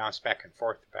 we bounced back and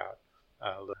forth about.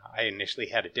 I initially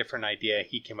had a different idea.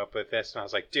 He came up with this, and I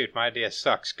was like, dude, my idea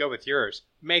sucks. Go with yours.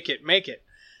 Make it.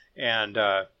 And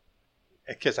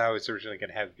because I was originally going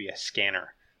to have it be a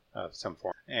scanner of some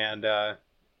form. And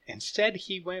instead,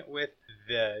 he went with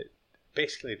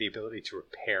basically the ability to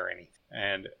repair anything.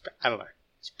 And I don't know.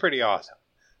 It's pretty awesome.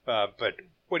 But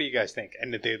what do you guys think?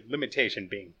 And the limitation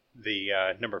being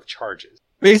the number of charges.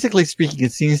 Basically speaking,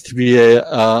 it seems to be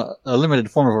a limited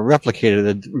form of a replicator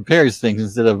that repairs things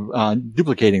instead of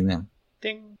duplicating them.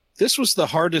 Ding. This was the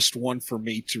hardest one for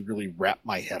me to really wrap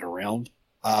my head around.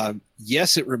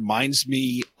 Yes, it reminds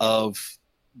me of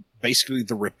basically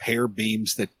the repair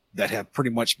beams that have pretty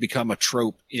much become a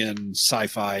trope in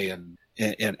sci-fi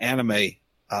and anime.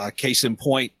 Case in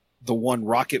point, the one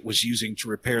Rocket was using to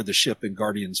repair the ship in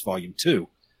Guardians Volume 2.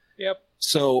 Yep.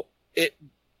 So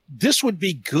this would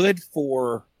be good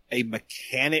for a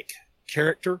mechanic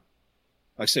character.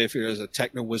 Like say if you're a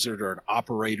techno wizard or an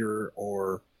operator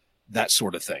or that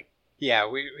sort of thing. Yeah,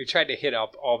 we tried to hit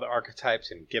up all the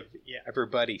archetypes and give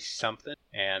everybody something.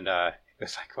 And it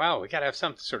was like, wow, we got to have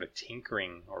some sort of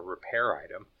tinkering or repair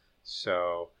item.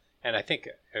 So, and I think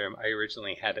I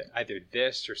originally had either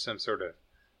this or some sort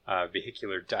of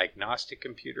vehicular diagnostic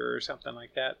computer or something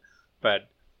like that. But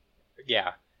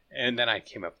yeah. And then I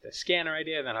came up with the scanner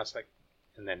idea, and then I was like,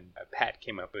 and then Pat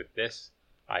came up with this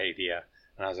idea,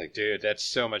 and I was like, dude, that's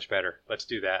so much better. Let's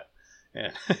do that.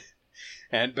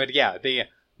 But yeah, the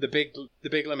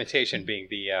big limitation being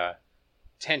the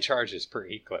 10 charges per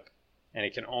e-clip, and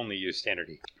it can only use standard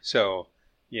e-clip. So,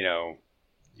 you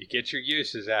get your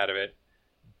uses out of it,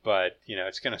 but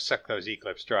it's going to suck those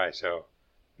e-clips dry. So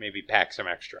maybe pack some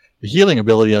extra. The healing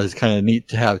ability is kind of neat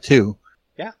to have too.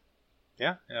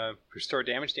 Yeah, restore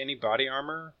damage to any body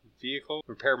armor, vehicle,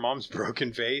 repair mom's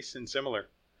broken vase, and similar.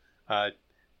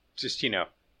 Just,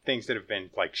 things that have been,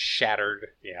 like, shattered.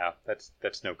 Yeah,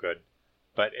 that's no good.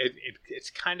 But it's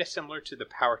kind of similar to the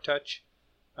Power Touch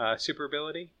super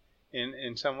ability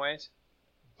in some ways,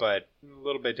 but a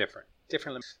little bit different.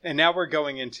 And now we're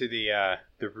going into the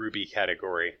Ruby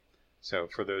category. So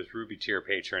for those Ruby tier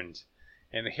patrons.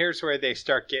 And here's where they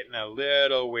start getting a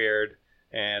little weird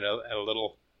and a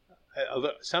little...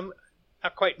 some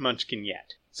not quite munchkin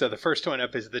yet. So the first one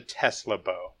up is the Tesla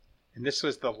bow, and this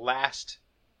was the last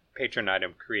Patron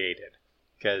item created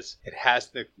because it has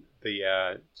the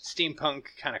steampunk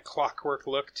kind of clockwork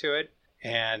look to it,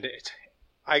 and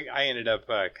I ended up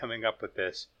coming up with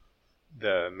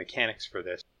the mechanics for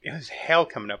this. It was hell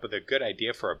coming up with a good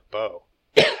idea for a bow.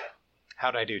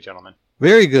 How'd I do, gentlemen?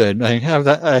 Very good. I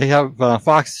have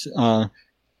Fox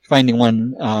finding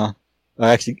one.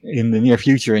 Actually, in the near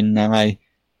future, in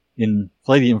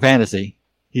Palladium Fantasy,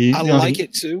 I like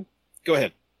it too. Go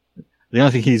ahead. The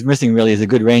only thing he's missing really is a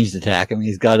good ranged attack. I mean,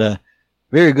 he's got a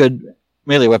very good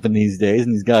melee weapon these days,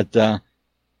 and he's got the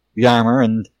armor,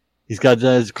 and he's got,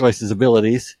 of course, his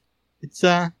abilities. He's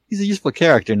a useful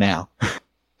character now.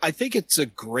 I think it's a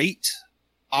great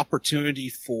opportunity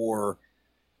for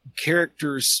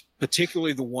characters,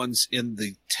 particularly the ones in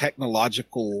the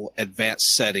technological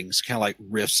advanced settings, kind of like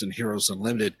Rifts and Heroes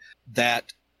Unlimited,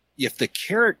 that if the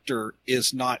character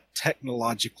is not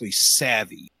technologically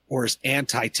savvy or is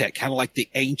anti-tech, kind of like the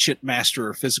ancient master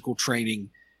of physical training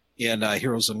in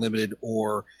Heroes Unlimited,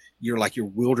 or your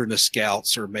wilderness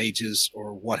scouts or mages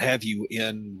or what have you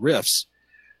in Rifts,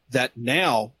 that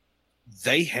now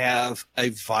they have a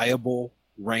viable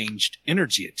ranged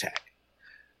energy attack.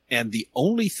 And the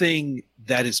only thing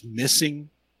that is missing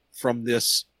from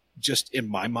this, just in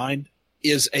my mind,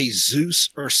 is a Zeus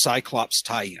or Cyclops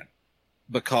tie-in,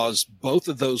 because both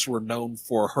of those were known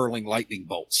for hurling lightning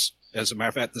bolts. As a matter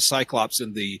of fact, the Cyclops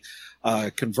in the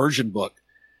conversion book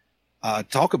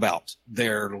talk about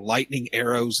their lightning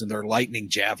arrows and their lightning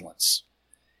javelins.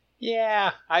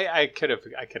 Yeah, I could have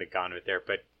gone with there,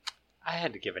 but I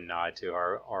had to give a nod to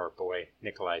our boy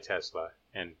Nikolai Tesla,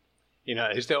 and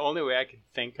it's the only way I could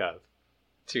think of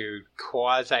to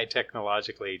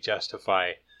quasi-technologically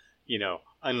justify,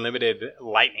 unlimited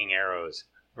lightning arrows,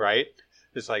 right?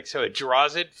 It's like, so it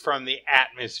draws it from the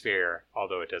atmosphere,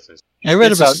 although it doesn't. I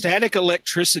read It's about a static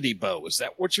electricity bow. Is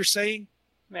that what you're saying?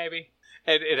 Maybe.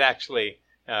 It actually,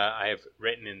 I have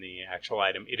written in the actual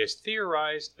item, it is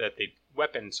theorized that the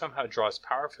weapon somehow draws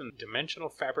power from the dimensional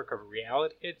fabric of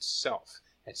reality itself,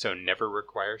 and so never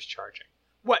requires charging.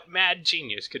 What mad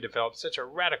genius could develop such a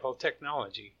radical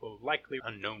technology will likely be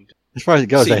unknown to. as far as it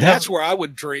goes. See, I that's have where I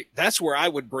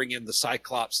would bring in the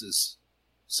Cyclops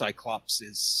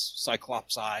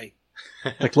eye.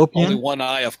 Cyclopean, Only one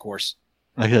eye, of course.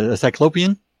 like a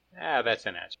Cyclopean. That's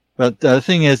an edge. But the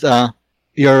thing is,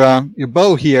 your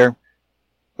bow here.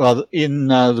 Well, in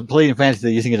the Palladian Fantasy,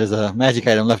 they're using it as a magic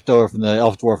item left over from the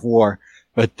Elf Dwarf War.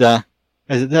 But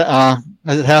as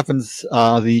it happens,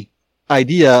 the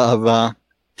idea of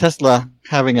Tesla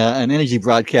having an energy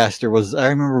broadcaster was, I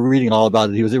remember reading all about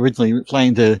it. He was originally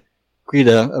planning to create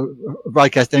a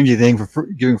broadcast energy thing for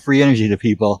giving free energy to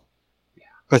people. Yeah.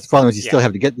 Of course, the problem is you Yeah. still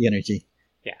have to get the energy.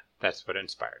 Yeah, that's what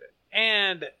inspired it.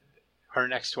 And our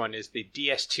next one is the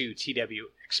DS2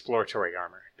 TW Exploratory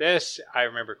Armor. This, I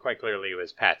remember quite clearly,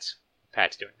 was Pat's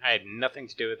doing. I had nothing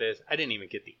to do with this. I didn't even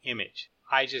get the image.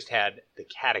 I just had the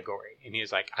category, and he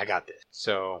was like, I got this.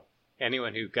 So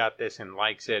anyone who got this and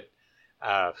likes it,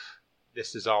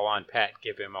 this is all on Pat.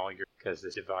 Give him all your, because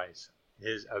this device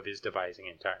is of his devising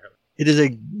entirely. It is a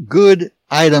good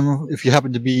item if you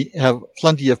happen to have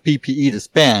plenty of PPE to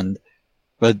spend.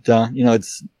 But,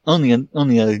 it's only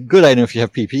a good item if you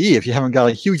have PPE. If you haven't got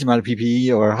a huge amount of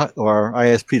PPE or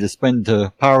ISP to spend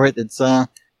to power it, it's not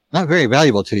very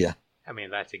valuable to you. I mean,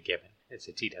 that's a given. It's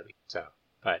a TW. So,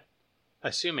 but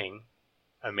assuming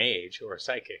a mage or a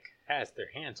psychic has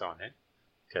their hands on it,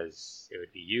 because it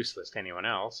would be useless to anyone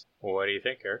else. Well, what do you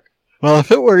think, Eric? Well,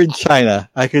 if it were in China,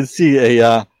 I could see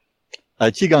a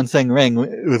Qigong Seng Ring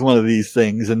with one of these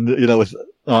things, and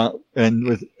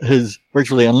with his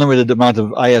virtually unlimited amount of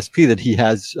ISP that he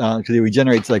has, because he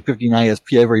regenerates like 15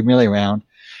 ISP every melee round,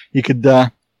 you could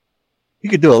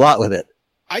do a lot with it.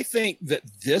 I think that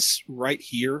this right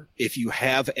here, if you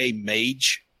have a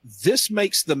mage, this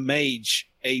makes the mage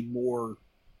a more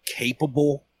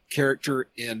capable character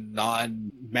in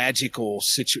non-magical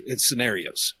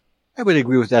scenarios. I would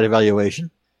agree with that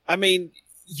evaluation. I mean,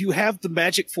 you have the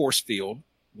magic force field.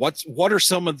 What are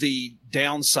some of the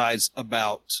downsides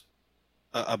about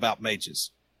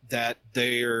mages? That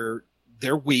they're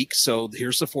weak. So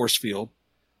here's the force field.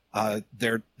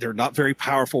 They're not very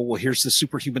powerful. Well, here's the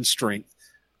superhuman strength.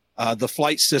 The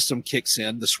flight system kicks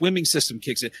in. The swimming system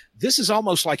kicks in. This is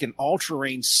almost like an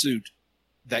all-terrain suit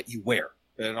that you wear,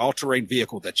 an all-terrain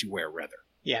vehicle that you wear, rather.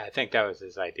 Yeah, I think that was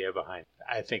his idea behind it.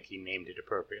 I think he named it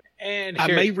appropriately. And I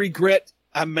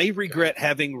may regret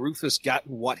having Rufus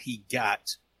gotten what he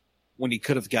got when he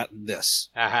could have gotten this.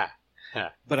 Aha.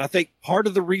 But I think part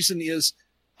of the reason is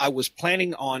I was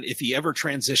planning on, if he ever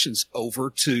transitions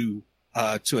over to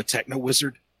a techno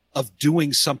wizard, of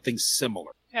doing something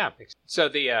similar. Yeah. So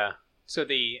the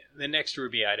next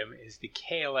Ruby item is the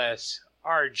KLS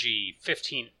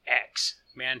RG-15X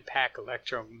Man-Pack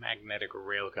Electromagnetic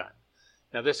Railgun.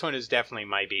 Now this one is definitely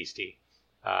my beastie.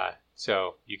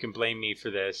 So you can blame me for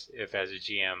this if, as a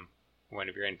GM, one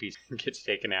of your NPCs gets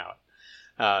taken out.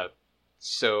 The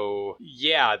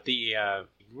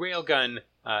railgun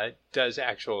does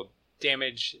actual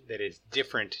damage that is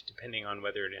different depending on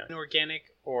whether it is an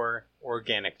organic or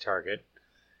organic target,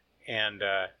 and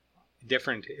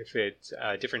different if it's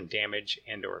different damage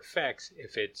and or effects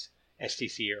if it's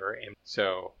STC or M.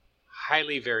 So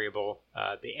highly variable.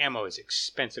 The ammo is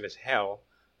expensive as hell,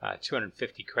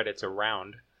 250 credits a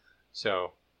round,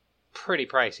 so pretty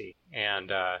pricey,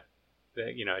 and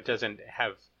it doesn't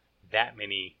have that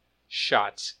many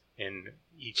shots in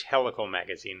each helical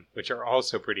magazine, which are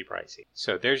also pretty pricey.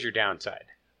 So there's your downside.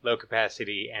 Low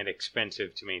capacity and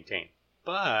expensive to maintain.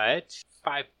 But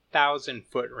 5,000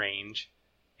 foot range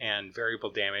and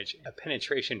variable damage, a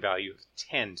penetration value of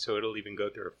 10, so it'll even go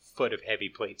through a foot of heavy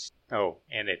plates. Oh,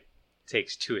 and it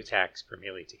takes 2 attacks per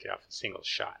melee to get off a single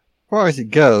shot. As far as it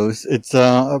goes, it's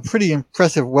a pretty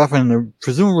impressive weapon.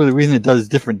 Presumably the reason it does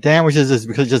different damages is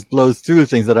because it just blows through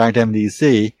things that aren't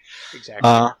MDC.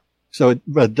 Exactly.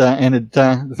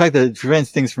 The fact that it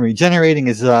prevents things from regenerating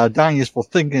is a darn useful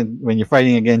thing when you're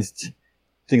fighting against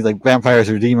things like vampires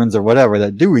or demons or whatever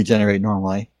that do regenerate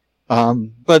normally.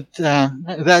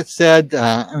 That said,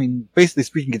 basically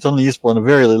speaking, it's only useful in a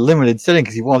very limited setting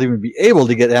because you won't even be able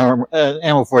to get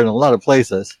ammo for it in a lot of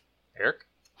places. Eric?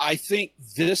 I think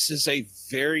this is a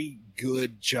very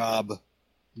good job,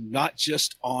 not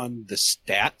just on the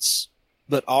stats,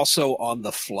 but also on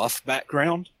the fluff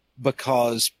background,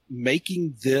 because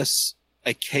making this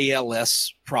a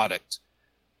KLS product,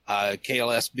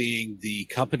 KLS being the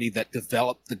company that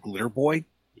developed the Glitter Boy.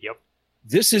 Yep.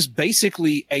 This is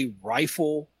basically a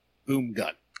rifle boom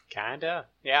gun. Kinda.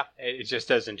 Yeah. It just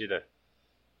doesn't do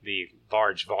the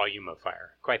large volume of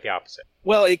fire. Quite the opposite.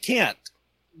 Well, it can't,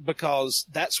 because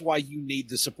that's why you need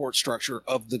the support structure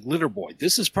of the Glitter Boy.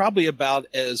 This is probably about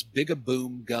as big a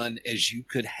boom gun as you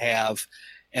could have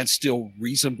and still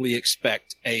reasonably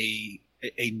expect a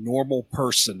normal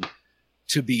person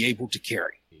to be able to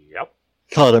carry. Yep.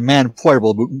 Call it a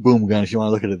man-portable boom gun if you want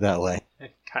to look at it that way.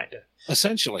 Kinda.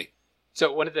 Essentially.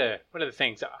 So one of the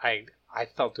things I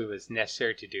felt it was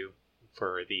necessary to do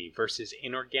for the versus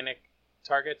inorganic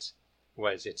targets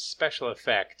was its special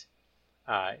effect.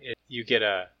 You get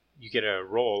a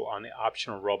roll on the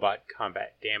optional robot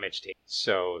combat damage take.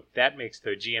 So that makes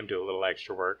the GM do a little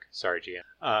extra work. Sorry,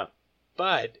 GM.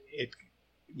 But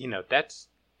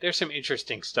there's some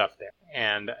interesting stuff there,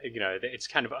 and it's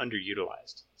kind of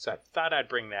underutilized. So I thought I'd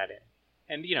bring that in.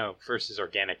 And versus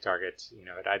organic targets,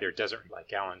 it either doesn't,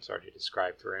 like Alan's already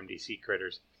described for MDC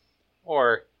critters,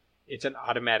 or it's an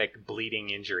automatic bleeding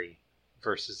injury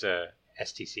versus a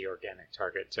STC organic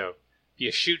target. So if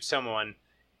you shoot someone,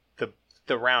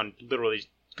 the round literally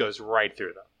goes right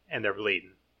through them, and they're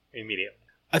bleeding immediately.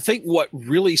 I think what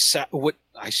really, what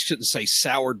I shouldn't say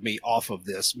soured me off of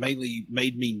this, mainly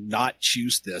made me not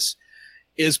choose this,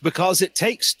 is because it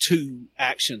takes 2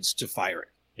 actions to fire it.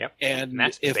 Yep. And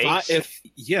that's the base.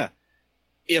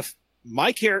 If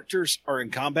my characters are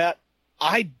in combat,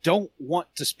 I don't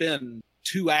want to spend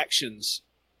 2 actions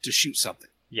to shoot something.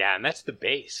 Yeah, and that's the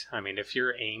base. I mean, if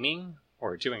you're aiming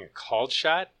or doing a called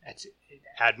shot,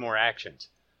 add more actions.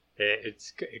 It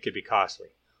could be costly.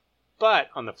 But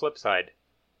on the flip side,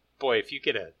 boy, if you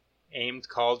get a aimed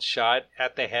called shot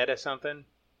at the head of something,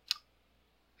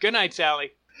 good night,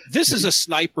 Sally. This is a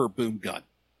sniper boom gun.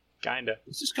 Kinda.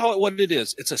 Let's just call it what it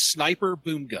is. It's a sniper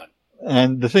boom gun.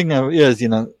 And the thing now is,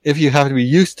 if you have to be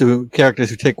used to characters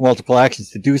who take multiple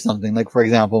actions to do something, like for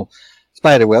example,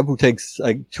 Spiderweb, who takes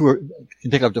can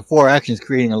take up to 4 actions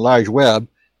creating a large web,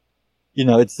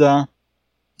 it's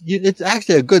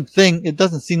actually a good thing. It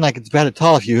doesn't seem like it's bad at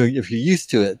all if you're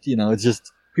used to it. It's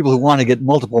just people who want to get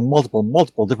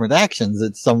multiple different actions.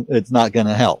 It's not going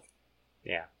to help.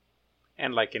 Yeah,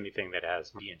 and like anything that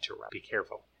has interrupt, be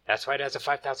careful. That's why it has a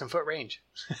 5,000 foot range.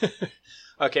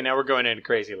 Okay, now we're going into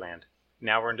Crazy Land.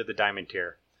 Now we're into the Diamond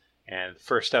tier, and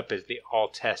first up is the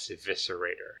All-Test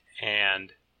Eviscerator,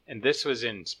 and this was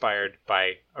inspired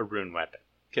by a rune weapon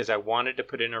because I wanted to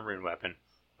put in a rune weapon.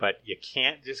 But you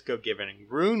can't just go giving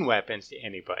rune weapons to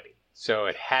anybody. So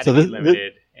it had to be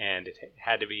limited, and it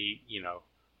had to be,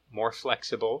 more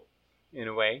flexible in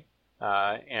a way,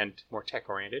 and more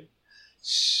tech-oriented.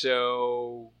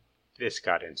 So this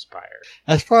got inspired.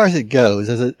 As far as it goes,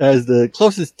 as the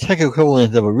closest tech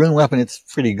equivalent of a rune weapon, it's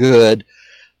pretty good,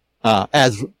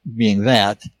 as being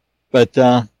that. But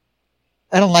I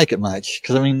don't like it much,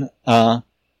 because,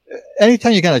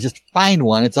 anytime you're going to just find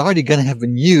one, it's already going to have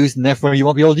been used, and therefore you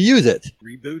won't be able to use it.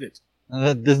 Reboot it. And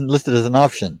that isn't listed as an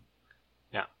option.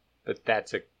 Yeah, but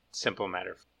that's a simple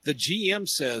matter. The GM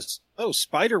says,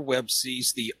 Spiderweb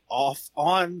sees the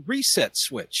off-on reset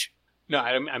switch. No,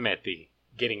 I meant the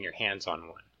getting your hands on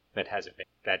one that hasn't been.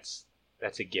 That's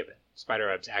a given.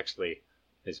 Spiderweb's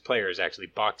his player is actually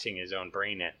boxing his own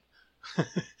brain in.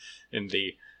 In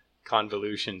the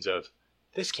convolutions of,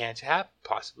 this can't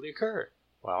possibly occur.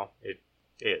 Well, it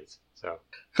is, so.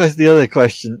 Because the other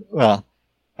question, are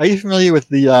you familiar with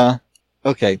the,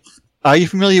 are you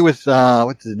familiar with,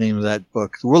 what's the name of that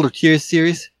book? The World of Tears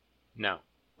series? No.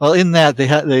 Well, in that,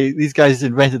 these guys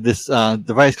invented this,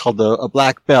 device called a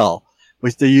black bell,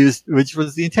 which they used,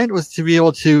 the intent was to be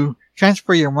able to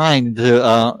transfer your mind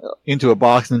into a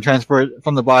box and then transfer it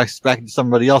from the box back into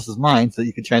somebody else's mind so that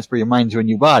you could transfer your mind to a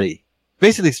new body.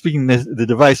 basically speaking, the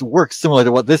device works similar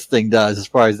to what this thing does as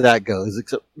far as that goes,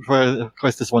 except for, of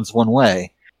course, this one's one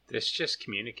way. This just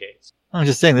communicates. I'm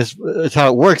just saying this is how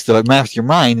it works, though. It maps your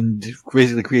mind and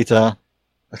basically creates a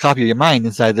copy of your mind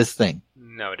inside this thing.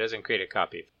 No, it doesn't create a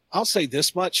copy. I'll say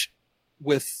this much: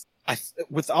 with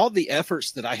all the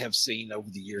efforts that I have seen over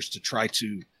the years to try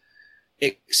to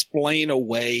explain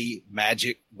away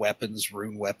magic weapons,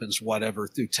 rune weapons, whatever,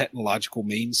 through technological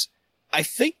means, I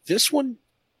think this one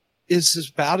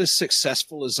is about as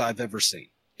successful as I've ever seen.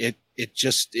 It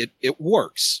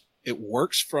works. It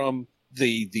works from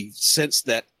the sense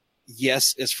that,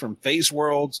 yes, it's from Phase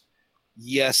Worlds.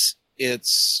 Yes,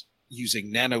 it's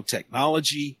using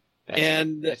nanotechnology.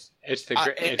 It's the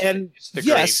great hand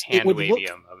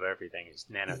wavium of everything is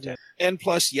nanotech. And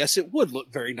plus, yes, it would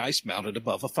look very nice mounted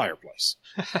above a fireplace.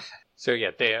 So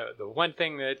yeah, the one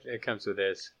thing that comes with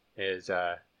this is,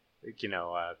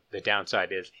 the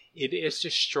downside is it is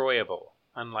destroyable.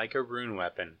 Unlike a rune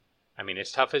weapon, I mean,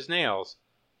 it's tough as nails,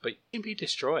 but it can be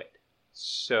destroyed.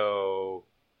 So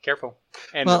careful.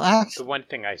 And the one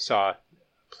thing I saw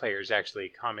players actually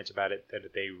comment about it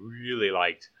that they really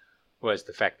liked was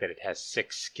the fact that it has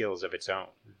 6 skills of its own.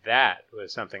 That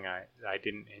was something I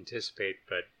didn't anticipate,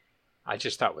 but I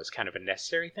just thought was kind of a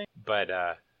necessary thing. But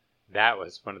that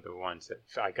was one of the ones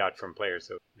that I got from players,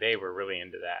 so they were really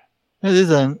into that. It is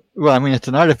it's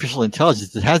an artificial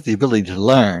intelligence that has the ability to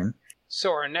learn.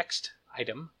 So our next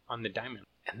item on the diamond,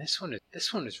 and this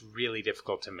one is really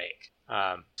difficult to make.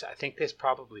 So I think this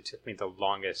probably took me the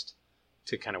longest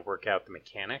to kind of work out the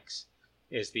mechanics,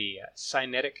 is the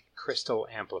Cynetic Crystal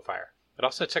Amplifier. It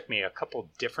also took me a couple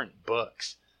different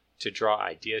books to draw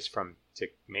ideas from to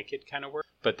make it kind of work.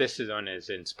 But this one is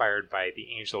inspired by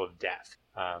the Angel of Death.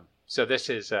 So this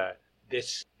is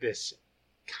this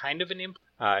kind of an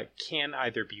implant can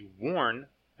either be worn,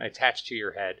 attached to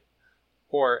your head,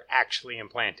 or actually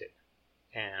implanted.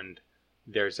 And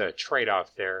there's a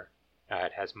trade-off there.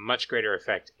 It has much greater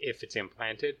effect if it's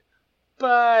implanted,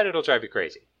 but it'll drive you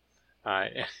crazy.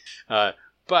 But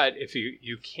if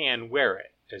you can wear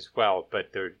it as well,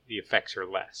 but the effects are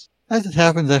less. As it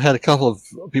happens, I've had a couple of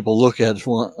people look at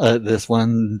this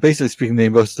one. Basically speaking, they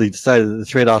mostly decided that the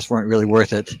trade-offs weren't really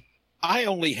worth it. I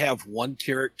only have one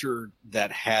character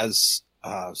that has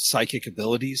psychic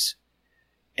abilities,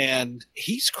 and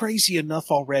he's crazy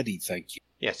enough already, thank you.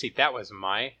 Yeah, see, that was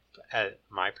my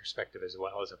perspective as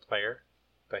well as a player.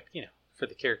 But, for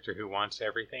the character who wants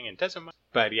everything and doesn't mind.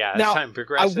 But yeah, as time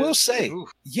progresses. I will say,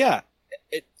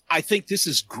 I think this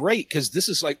is great because this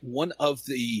is like one of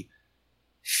the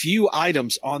few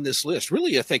items on this list.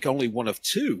 Really, I think only one of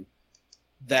 2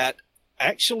 that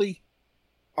actually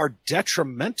are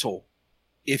detrimental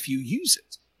if you use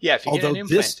it. Yeah, if you get it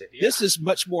implanted. This is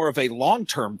much more of a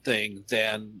long-term thing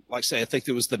than, like say, I think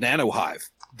there was the Nano Hive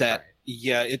that,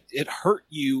 it hurt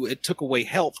you. It took away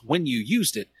health when you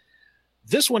used it.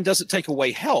 This one doesn't take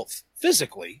away health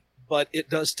physically, but it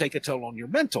does take a toll on your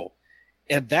mental.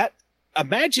 And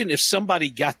imagine if somebody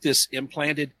got this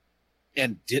implanted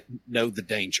and didn't know the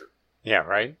danger. Yeah,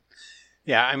 right?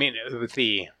 Yeah, I mean,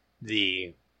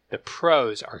 the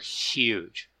pros are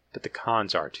huge, but the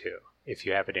cons are too, if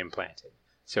you have it implanted.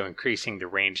 So increasing the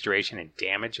range, duration, and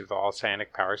damage of all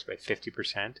psionic powers by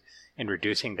 50% and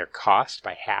reducing their cost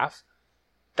by half,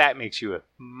 that makes you a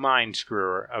mind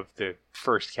screwer of the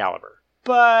first caliber.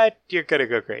 But you're going to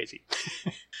go crazy.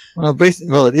 Well,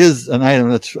 it is an item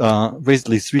that's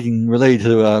basically speaking related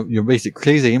to your basic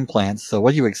crazy implants. So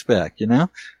what do you expect,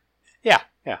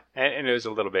 Yeah. And it was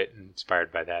a little bit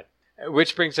inspired by that.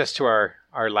 Which brings us to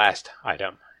our last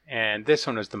item. And this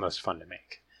one was the most fun to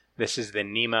make. This is the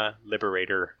Nema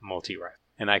Liberator Multi-Rifle.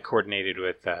 And I coordinated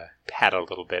with Pat a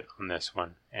little bit on this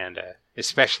one. And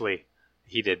especially,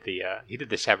 he did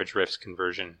the Savage Rifts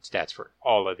conversion stats for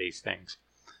all of these things.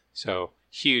 So,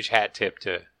 huge hat tip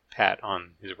to Pat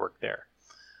on his work there.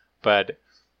 But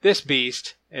this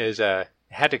beast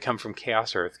had to come from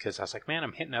Chaos Earth because I was like, man,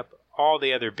 I'm hitting up all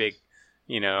the other big,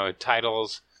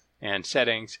 titles and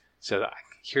settings. So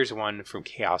here's one from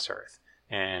Chaos Earth.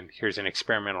 And here's an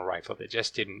experimental rifle that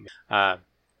just didn't.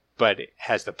 But it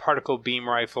has the particle beam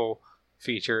rifle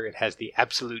feature. It has the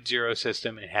absolute zero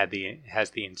system. It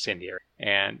has the incendiary.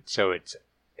 And so it's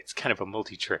kind of a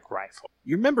multi-trick rifle.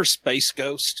 You remember Space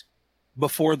Ghost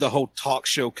before the whole talk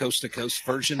show Coast to Coast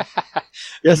version?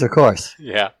 Yes, of course.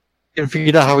 Yeah. You can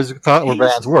figure out how his power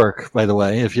bands work, by the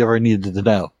way, if you ever needed to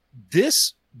know.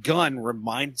 This gun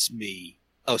reminds me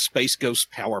of Space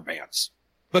Ghost power bands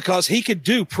because he could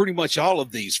do pretty much all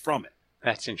of these from it.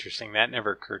 That's interesting. That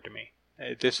never occurred to me.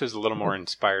 This was a little more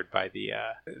inspired by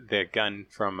the gun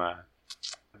from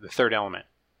the Third Element.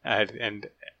 And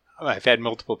I've had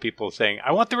multiple people saying,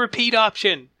 I want the repeat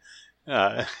option,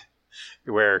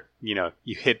 where,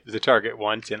 you hit the target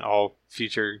once and all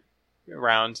future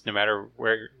rounds, no matter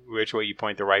which way you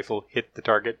point the rifle, hit the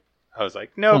target. I was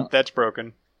like, nope, that's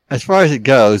broken. As far as it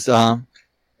goes,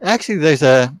 actually there's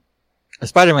a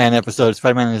Spider-Man episode,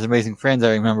 Spider-Man and His Amazing Friends,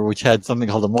 I remember, which had something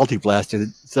called a multi-blaster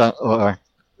that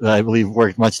I believe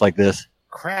worked much like this.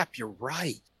 Crap, you're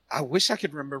right. I wish I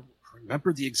could remember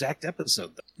the exact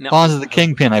episode. Pawns of the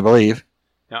Kingpin, I believe.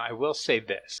 Now, I will say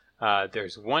this.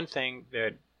 There's one thing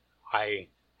that I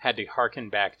had to hearken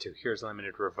back to Heroes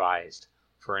Limited Revised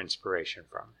for inspiration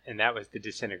from, and that was the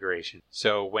disintegration.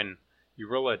 So when you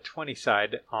roll a 20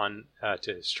 side on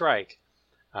to strike,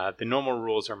 the normal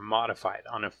rules are modified.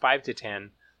 On a 5 to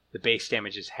 10, the base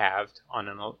damage is halved. On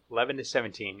an 11 to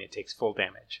 17, it takes full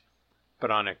damage. But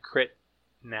on a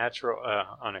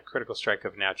critical strike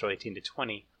of natural 18 to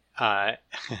 20,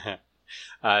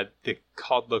 the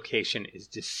called location is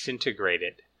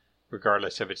disintegrated,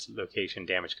 regardless of its location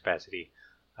damage capacity.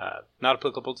 Not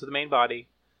applicable to the main body,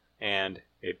 and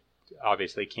it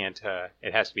obviously can't.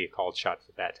 It has to be a called shot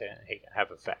for that to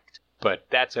have effect. But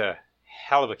that's a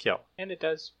hell of a kill, and it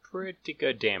does pretty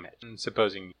good damage.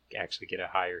 Supposing you actually get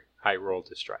a high roll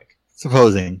to strike.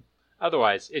 Supposing.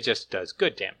 Otherwise, it just does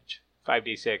good damage.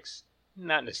 5d6,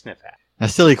 not in a sniff at. A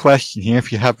silly question here.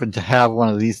 If you happen to have one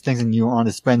of these things and you want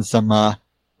to spend some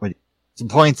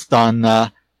points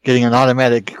on getting an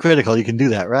automatic critical, you can do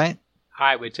that, right?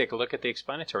 I would take a look at the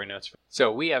explanatory notes.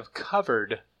 So we have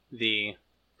covered the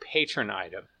patron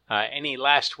item. Any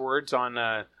last words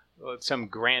on some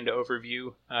grand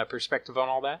overview perspective on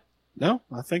all that? No,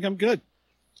 I think I'm good.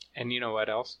 And you know what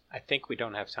else? I think we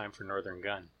don't have time for Northern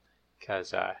Gun.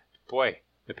 Because, boy,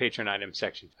 the patron item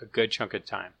section, a good chunk of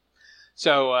time.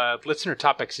 So, listener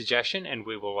topic suggestion, and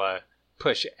we will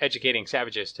push Educating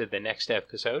Savages to the next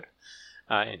episode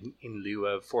in lieu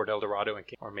of Fort Eldorado,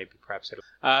 or maybe perhaps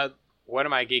what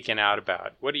am I geeking out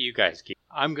about? What are you guys geeking?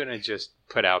 I'm going to just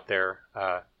put out there,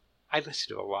 I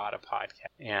listen to a lot of podcasts,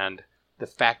 and the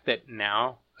fact that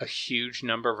now a huge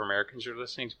number of Americans are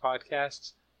listening to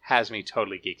podcasts has me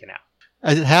totally geeking out.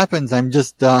 As it happens, I'm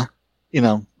just,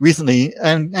 recently,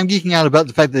 I'm geeking out about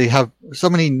the fact that they have so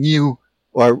many new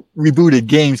or rebooted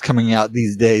games coming out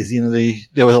these days.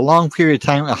 There was a long period of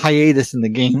time, a hiatus in the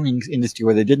gaming industry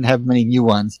where they didn't have many new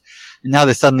ones. And now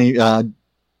they're suddenly,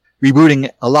 rebooting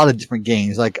a lot of different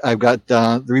games. Like I've got,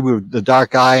 the reboot of The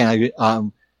Dark Eye, and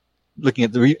I'm looking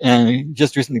at and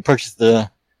just recently purchased the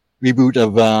reboot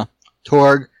of,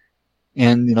 Torg.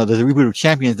 And, there's a reboot of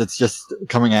Champions that's just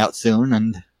coming out soon.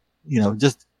 And,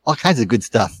 just all kinds of good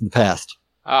stuff in the past.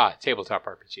 Tabletop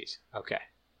RPGs. Okay.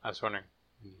 I was wondering.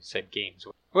 You said games.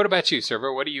 What about you,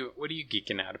 Servo? What are you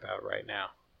geeking out about right now?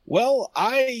 Well,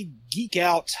 I geek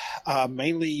out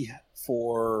mainly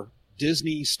for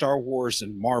Disney, Star Wars,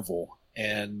 and Marvel,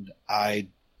 and I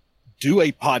do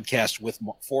a podcast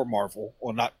for Marvel.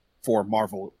 Well, not for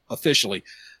Marvel officially,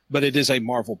 but it is a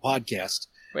Marvel podcast.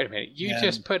 Wait a minute.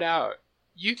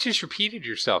 You just repeated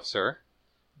yourself, sir.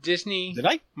 Disney, did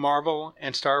I? Marvel,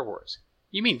 and Star Wars.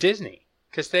 You mean Disney,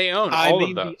 because they own all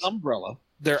of those. The umbrella.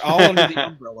 They're all under the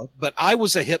umbrella, but I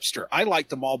was a hipster. I liked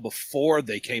them all before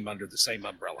they came under the same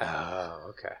umbrella. Oh,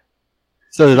 okay.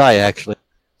 So did I, actually.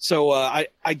 So I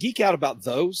geek out about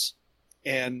those,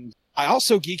 and I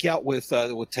also geek out with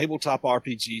tabletop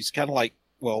RPGs, kind of like,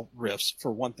 Rifts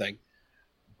for one thing.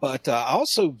 But I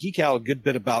also geek out a good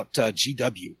bit about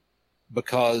GW,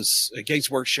 because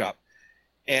Games Workshop.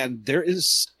 And there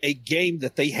is a game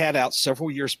that they had out several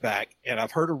years back, and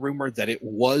I've heard a rumor that it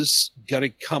was going to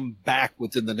come back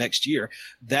within the next year.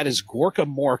 That is Gorka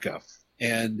Morka.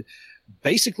 And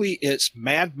basically it's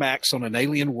Mad Max on an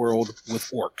alien world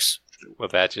with orcs. Well,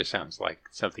 that just sounds like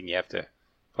something you have to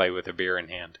play with a beer in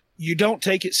hand. You don't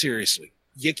take it seriously.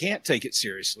 You can't take it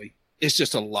seriously. It's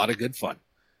just a lot of good fun.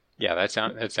 Yeah, that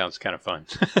sounds kind of fun.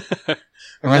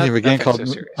 Reminds me of a game called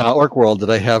Orc World that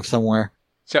I have somewhere.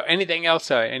 So anything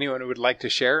else anyone would like to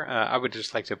share? I would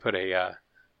just like to put a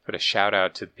shout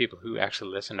out to the people who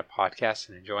actually listen to podcasts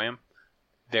and enjoy them.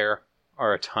 There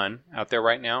are a ton out there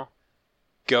right now.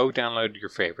 Go download your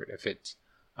favorite. If it's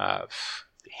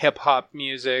hip-hop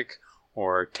music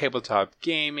or tabletop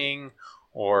gaming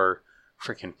or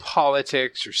freaking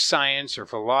politics or science or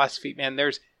philosophy, man,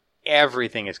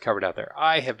 everything is covered out there.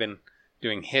 I have been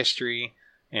doing history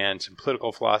and some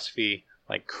political philosophy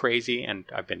like crazy, and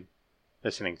I've been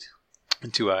listening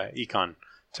to a Econ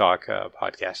Talk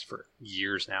podcast for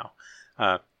years now.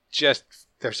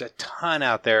 There's a ton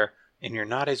out there, and you're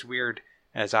not as weird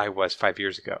as I was 5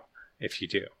 years ago, if you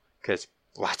do, because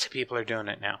lots of people are doing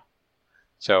it now.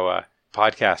 So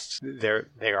podcasts,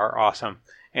 they are awesome.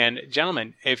 And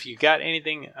gentlemen, if you got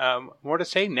anything more to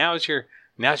say, now's your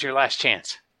last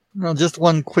chance. Well, just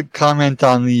one quick comment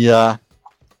on the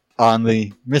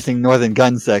missing Northern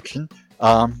Gun section.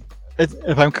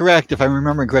 If I'm correct, if I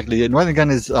remember correctly, Northern Gun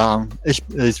is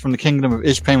from the Kingdom of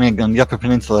Ishpeming on the Upper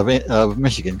Peninsula of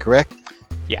Michigan, correct?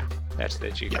 Yeah, that's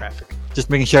the geographic. Yeah. Just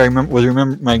making sure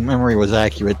my memory was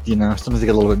accurate. Sometimes I get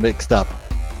a little bit mixed up.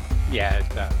 Yeah,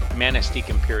 Manastique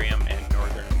Imperium and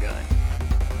Northern Gun.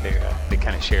 They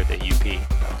kind of share the UP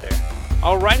out there.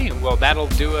 Alrighty, well that'll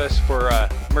do us for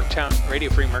Merctown, Radio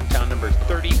Free Merctown number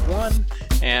 31,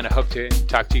 and I hope to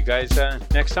talk to you guys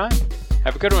next time.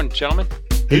 Have a good one, gentlemen.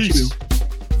 Peace.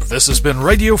 This has been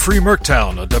Radio Free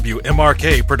Merctown, a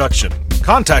WMRK production.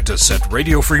 Contact us at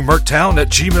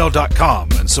radiofreemerctown@gmail.com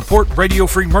and support Radio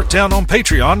Free Merctown on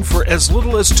Patreon for as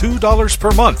little as $2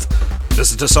 per month.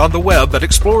 Visit us on the web at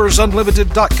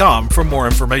explorerzunlimited.com for more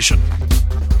information.